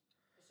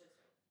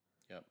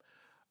 Yep.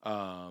 Do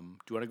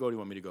you want to go or do you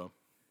want me to go?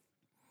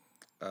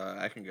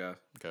 I can go.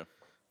 Okay.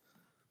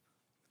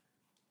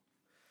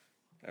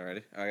 All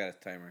ready? I got a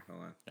timer.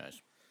 Hold on. Nice.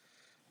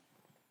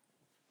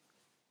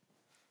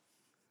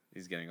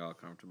 He's getting all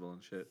comfortable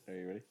and shit. Are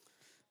you ready?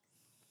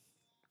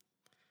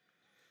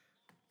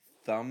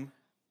 Thumb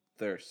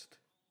thirst.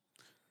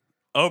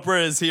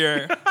 Oprah is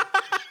here.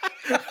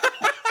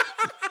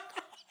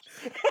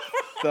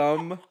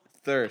 Thumb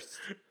thirst.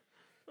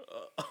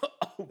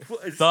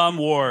 Thumb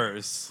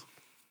wars.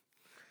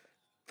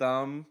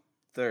 Thumb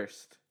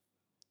thirst.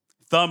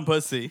 Thumb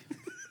pussy.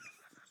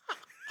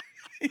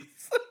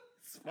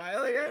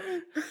 Smiling at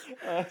me.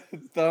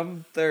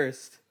 Thumb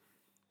thirst.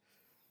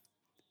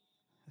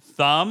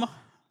 Thumb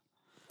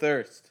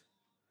Thirst.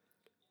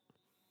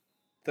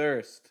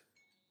 Thirst.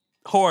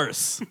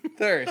 horse.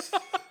 Thirst.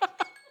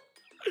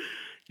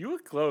 You were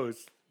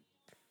close.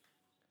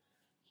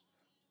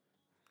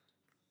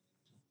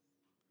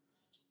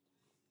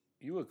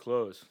 You were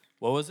close.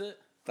 What was it?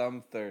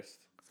 Thumb thirst.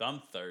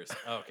 Thumb thirst.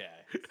 Okay.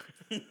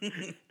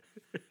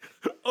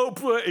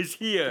 Oprah is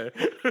here.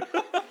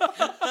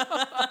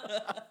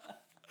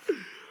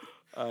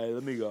 All right,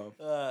 let me go.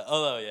 Yeah,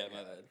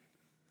 my bad.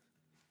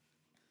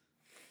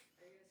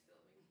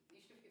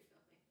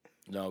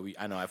 No,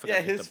 I know. I forgot Yeah,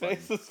 to hit his the button.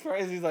 face was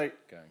crazy. He's like,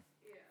 Okay.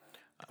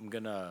 I'm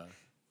gonna.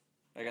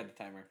 I got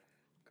the timer.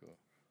 Cool.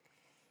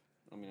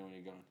 Let me know when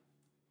you're going.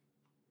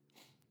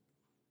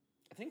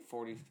 I think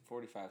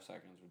 45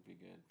 seconds would be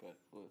good, but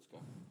let's go.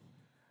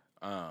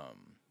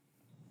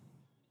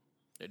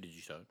 Did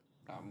you start?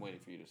 I'm waiting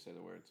for you to say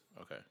the words.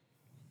 Okay.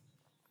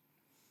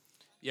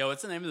 Yo,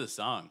 what's the name of the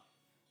song?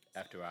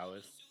 After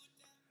Hours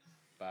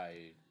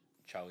by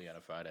Charlie on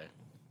a Friday.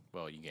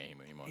 Well, you can't hear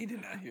me anymore. He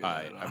did not hear All that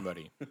right, at all. I'm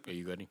ready. Are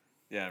you ready?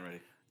 Yeah, I'm ready.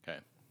 Okay.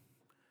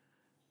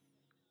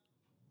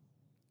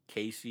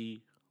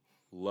 Casey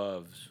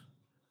loves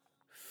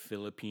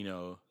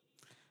Filipino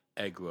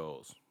egg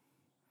rolls.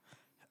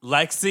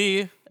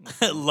 Lexi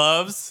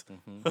loves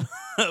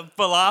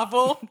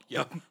falafel.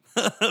 Yep.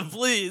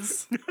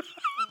 Please.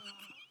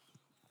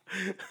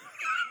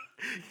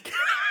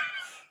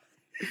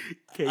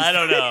 I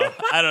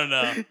don't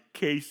know.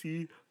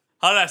 Casey.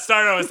 Hold on.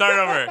 Start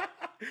over.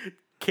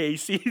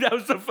 Casey. That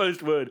was the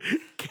first word.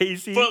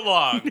 Casey. Foot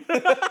long.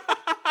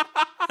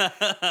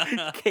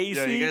 Casey.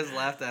 Yo, you guys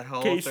laughed that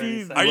whole Casey, 30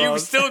 seconds. Are you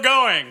Loves- still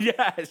going?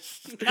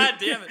 Yes. God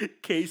damn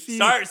it. Casey.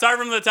 Start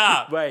from the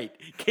top. Right.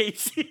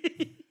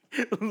 Casey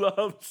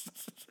loves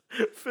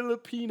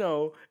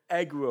Filipino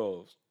egg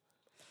rolls.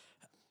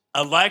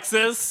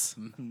 Alexis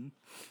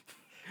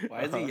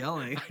Why is he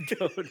yelling?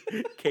 Dude,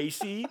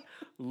 Casey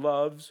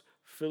loves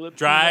Filipino.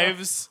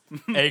 drives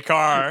a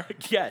car.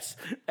 Yes,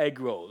 egg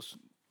rolls.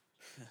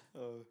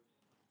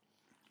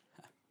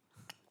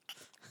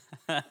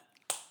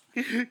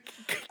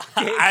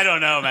 I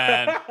don't know,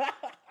 man.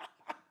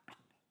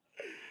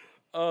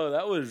 Oh,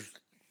 that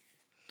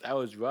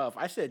was rough.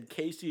 I said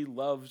Casey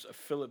loves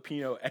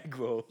Filipino egg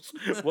rolls.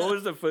 What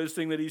was the first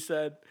thing that he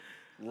said?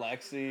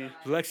 Lexi.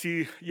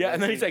 Yeah,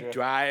 and then he's Lexi like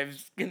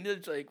drives, and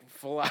it's like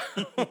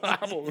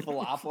falafel.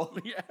 Falafel.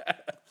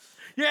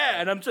 Yeah,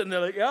 and I'm sitting there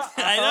like, yeah.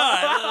 I know.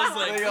 I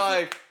And was you're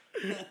like,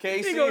 like,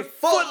 Casey, He goes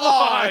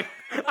footlong.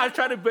 I was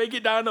trying to break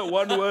it down to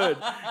one word.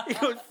 He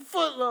goes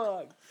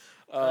footlong.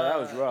 Oh, that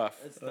was rough.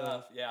 it's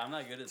tough. Yeah, I'm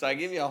not good at So I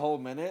give you a whole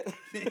minute.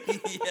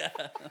 yeah.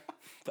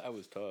 That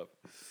was tough.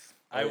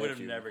 I would like have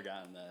you. never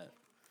gotten that.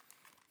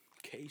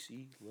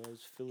 Casey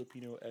loves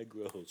Filipino egg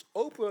rolls.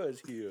 Oprah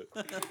is here.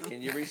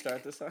 Can you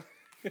restart this song?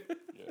 Yeah.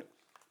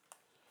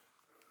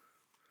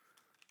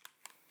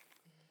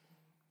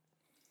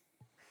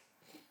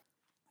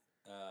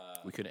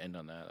 We could end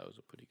on that. That was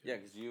a pretty good. Yeah,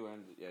 because you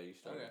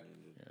started. Okay.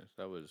 Yes,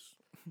 that was.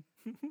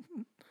 I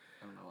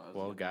don't know. I was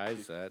Well, gonna-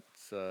 guys,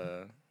 that's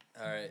All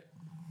right.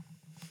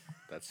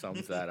 that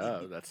sums that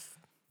up.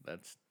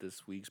 That's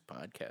this week's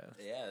podcast.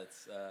 Yeah,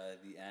 it's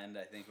the end.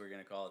 I think we're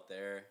gonna call it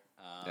there.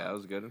 Yeah, that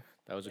was good.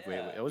 That was a great.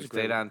 Yeah. It was We a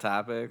great. stayed on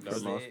topic That for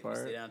was the most We part.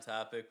 stayed on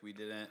topic. We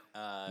didn't.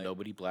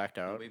 Nobody blacked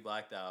out. Nobody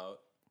blacked out.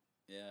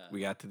 Yeah.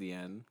 We got to the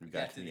end. We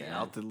got to the end.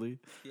 Altedly.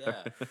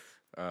 Yeah.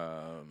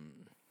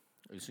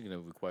 This is gonna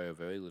require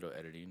very little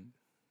editing,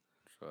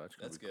 so that's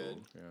gonna That's be good.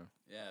 cool. Yeah.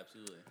 Yeah.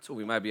 Absolutely. So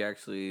we might be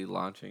actually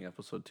launching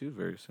episode 2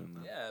 very soon.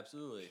 Then. Yeah.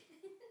 Absolutely.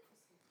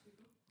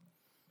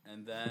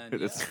 And then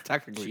It's yeah.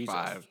 technically Jesus.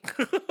 5.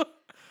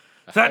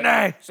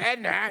 Sydney!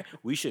 Sydney!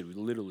 We should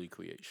literally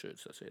create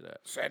shirts that say that.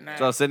 Sydney!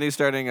 So Sydney's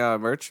starting a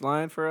merch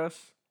line for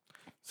us.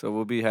 So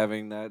we'll be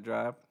having that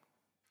drop.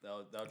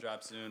 That'll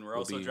drop soon. We're We'll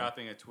also be-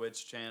 dropping a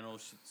Twitch channel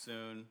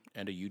soon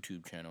And a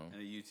YouTube channel.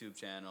 and a YouTube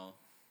channel.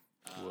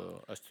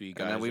 Well, us three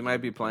guys. And then we are might gonna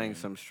be playing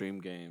some stream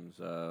games.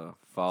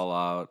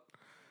 Fallout,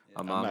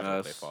 I'm Among not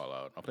gonna play Us.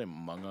 Fallout. I'll play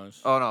Among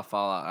Us. Oh, no,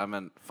 Fallout. I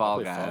meant I'll Fall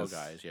play Guys. Fall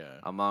Guys, yeah.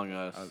 Among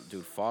Us.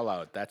 Dude,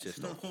 Fallout, that's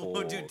just a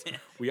whole. Dude,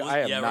 I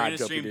am yeah, not we're gonna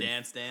jumping stream in.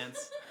 Dance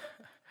Dance.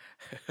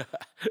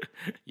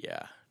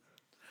 Yeah,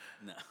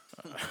 No.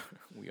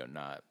 we are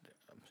not.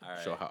 All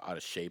Show right. how out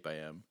of shape I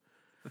am.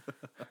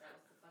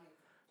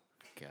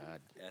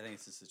 God, Yeah, I think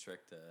it's just a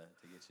trick to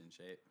get you in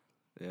shape.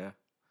 Yeah.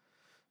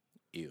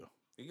 ew.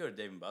 We could go to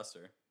Dave and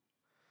Buster.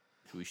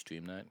 Should we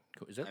stream that?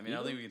 Is that? I mean, I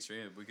don't legal? think we can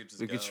stream it. We could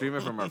just We go. could stream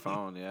it from our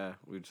phone, yeah.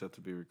 We just have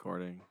to be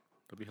recording.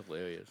 That'd be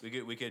hilarious. We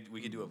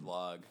could do a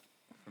vlog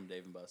from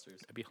Dave and Buster's.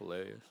 That'd be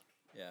hilarious.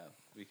 Yeah,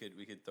 we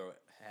could throw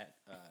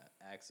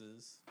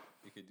axes.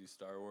 We could do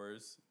Star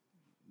Wars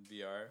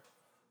VR.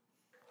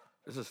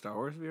 Is it Star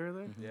Wars VR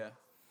there? Yeah,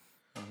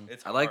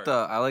 it's. I like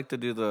hard. to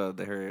do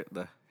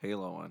the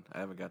Halo one. I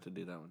haven't got to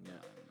do that one Yeah,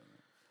 yet.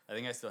 I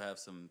think I still have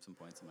some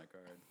points in my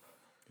card.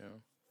 Yeah.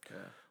 Yeah.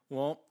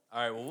 Well,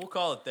 All right, well we'll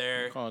call it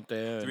there. call it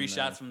there. 3 and,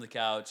 shots from the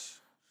couch.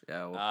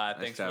 Yeah. Well, nice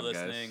Thanks job, for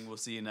guys. listening. We'll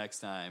see you next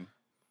time.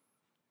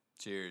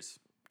 Cheers.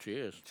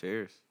 Cheers.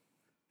 Cheers.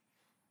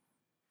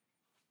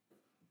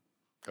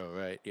 All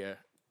right. Yeah.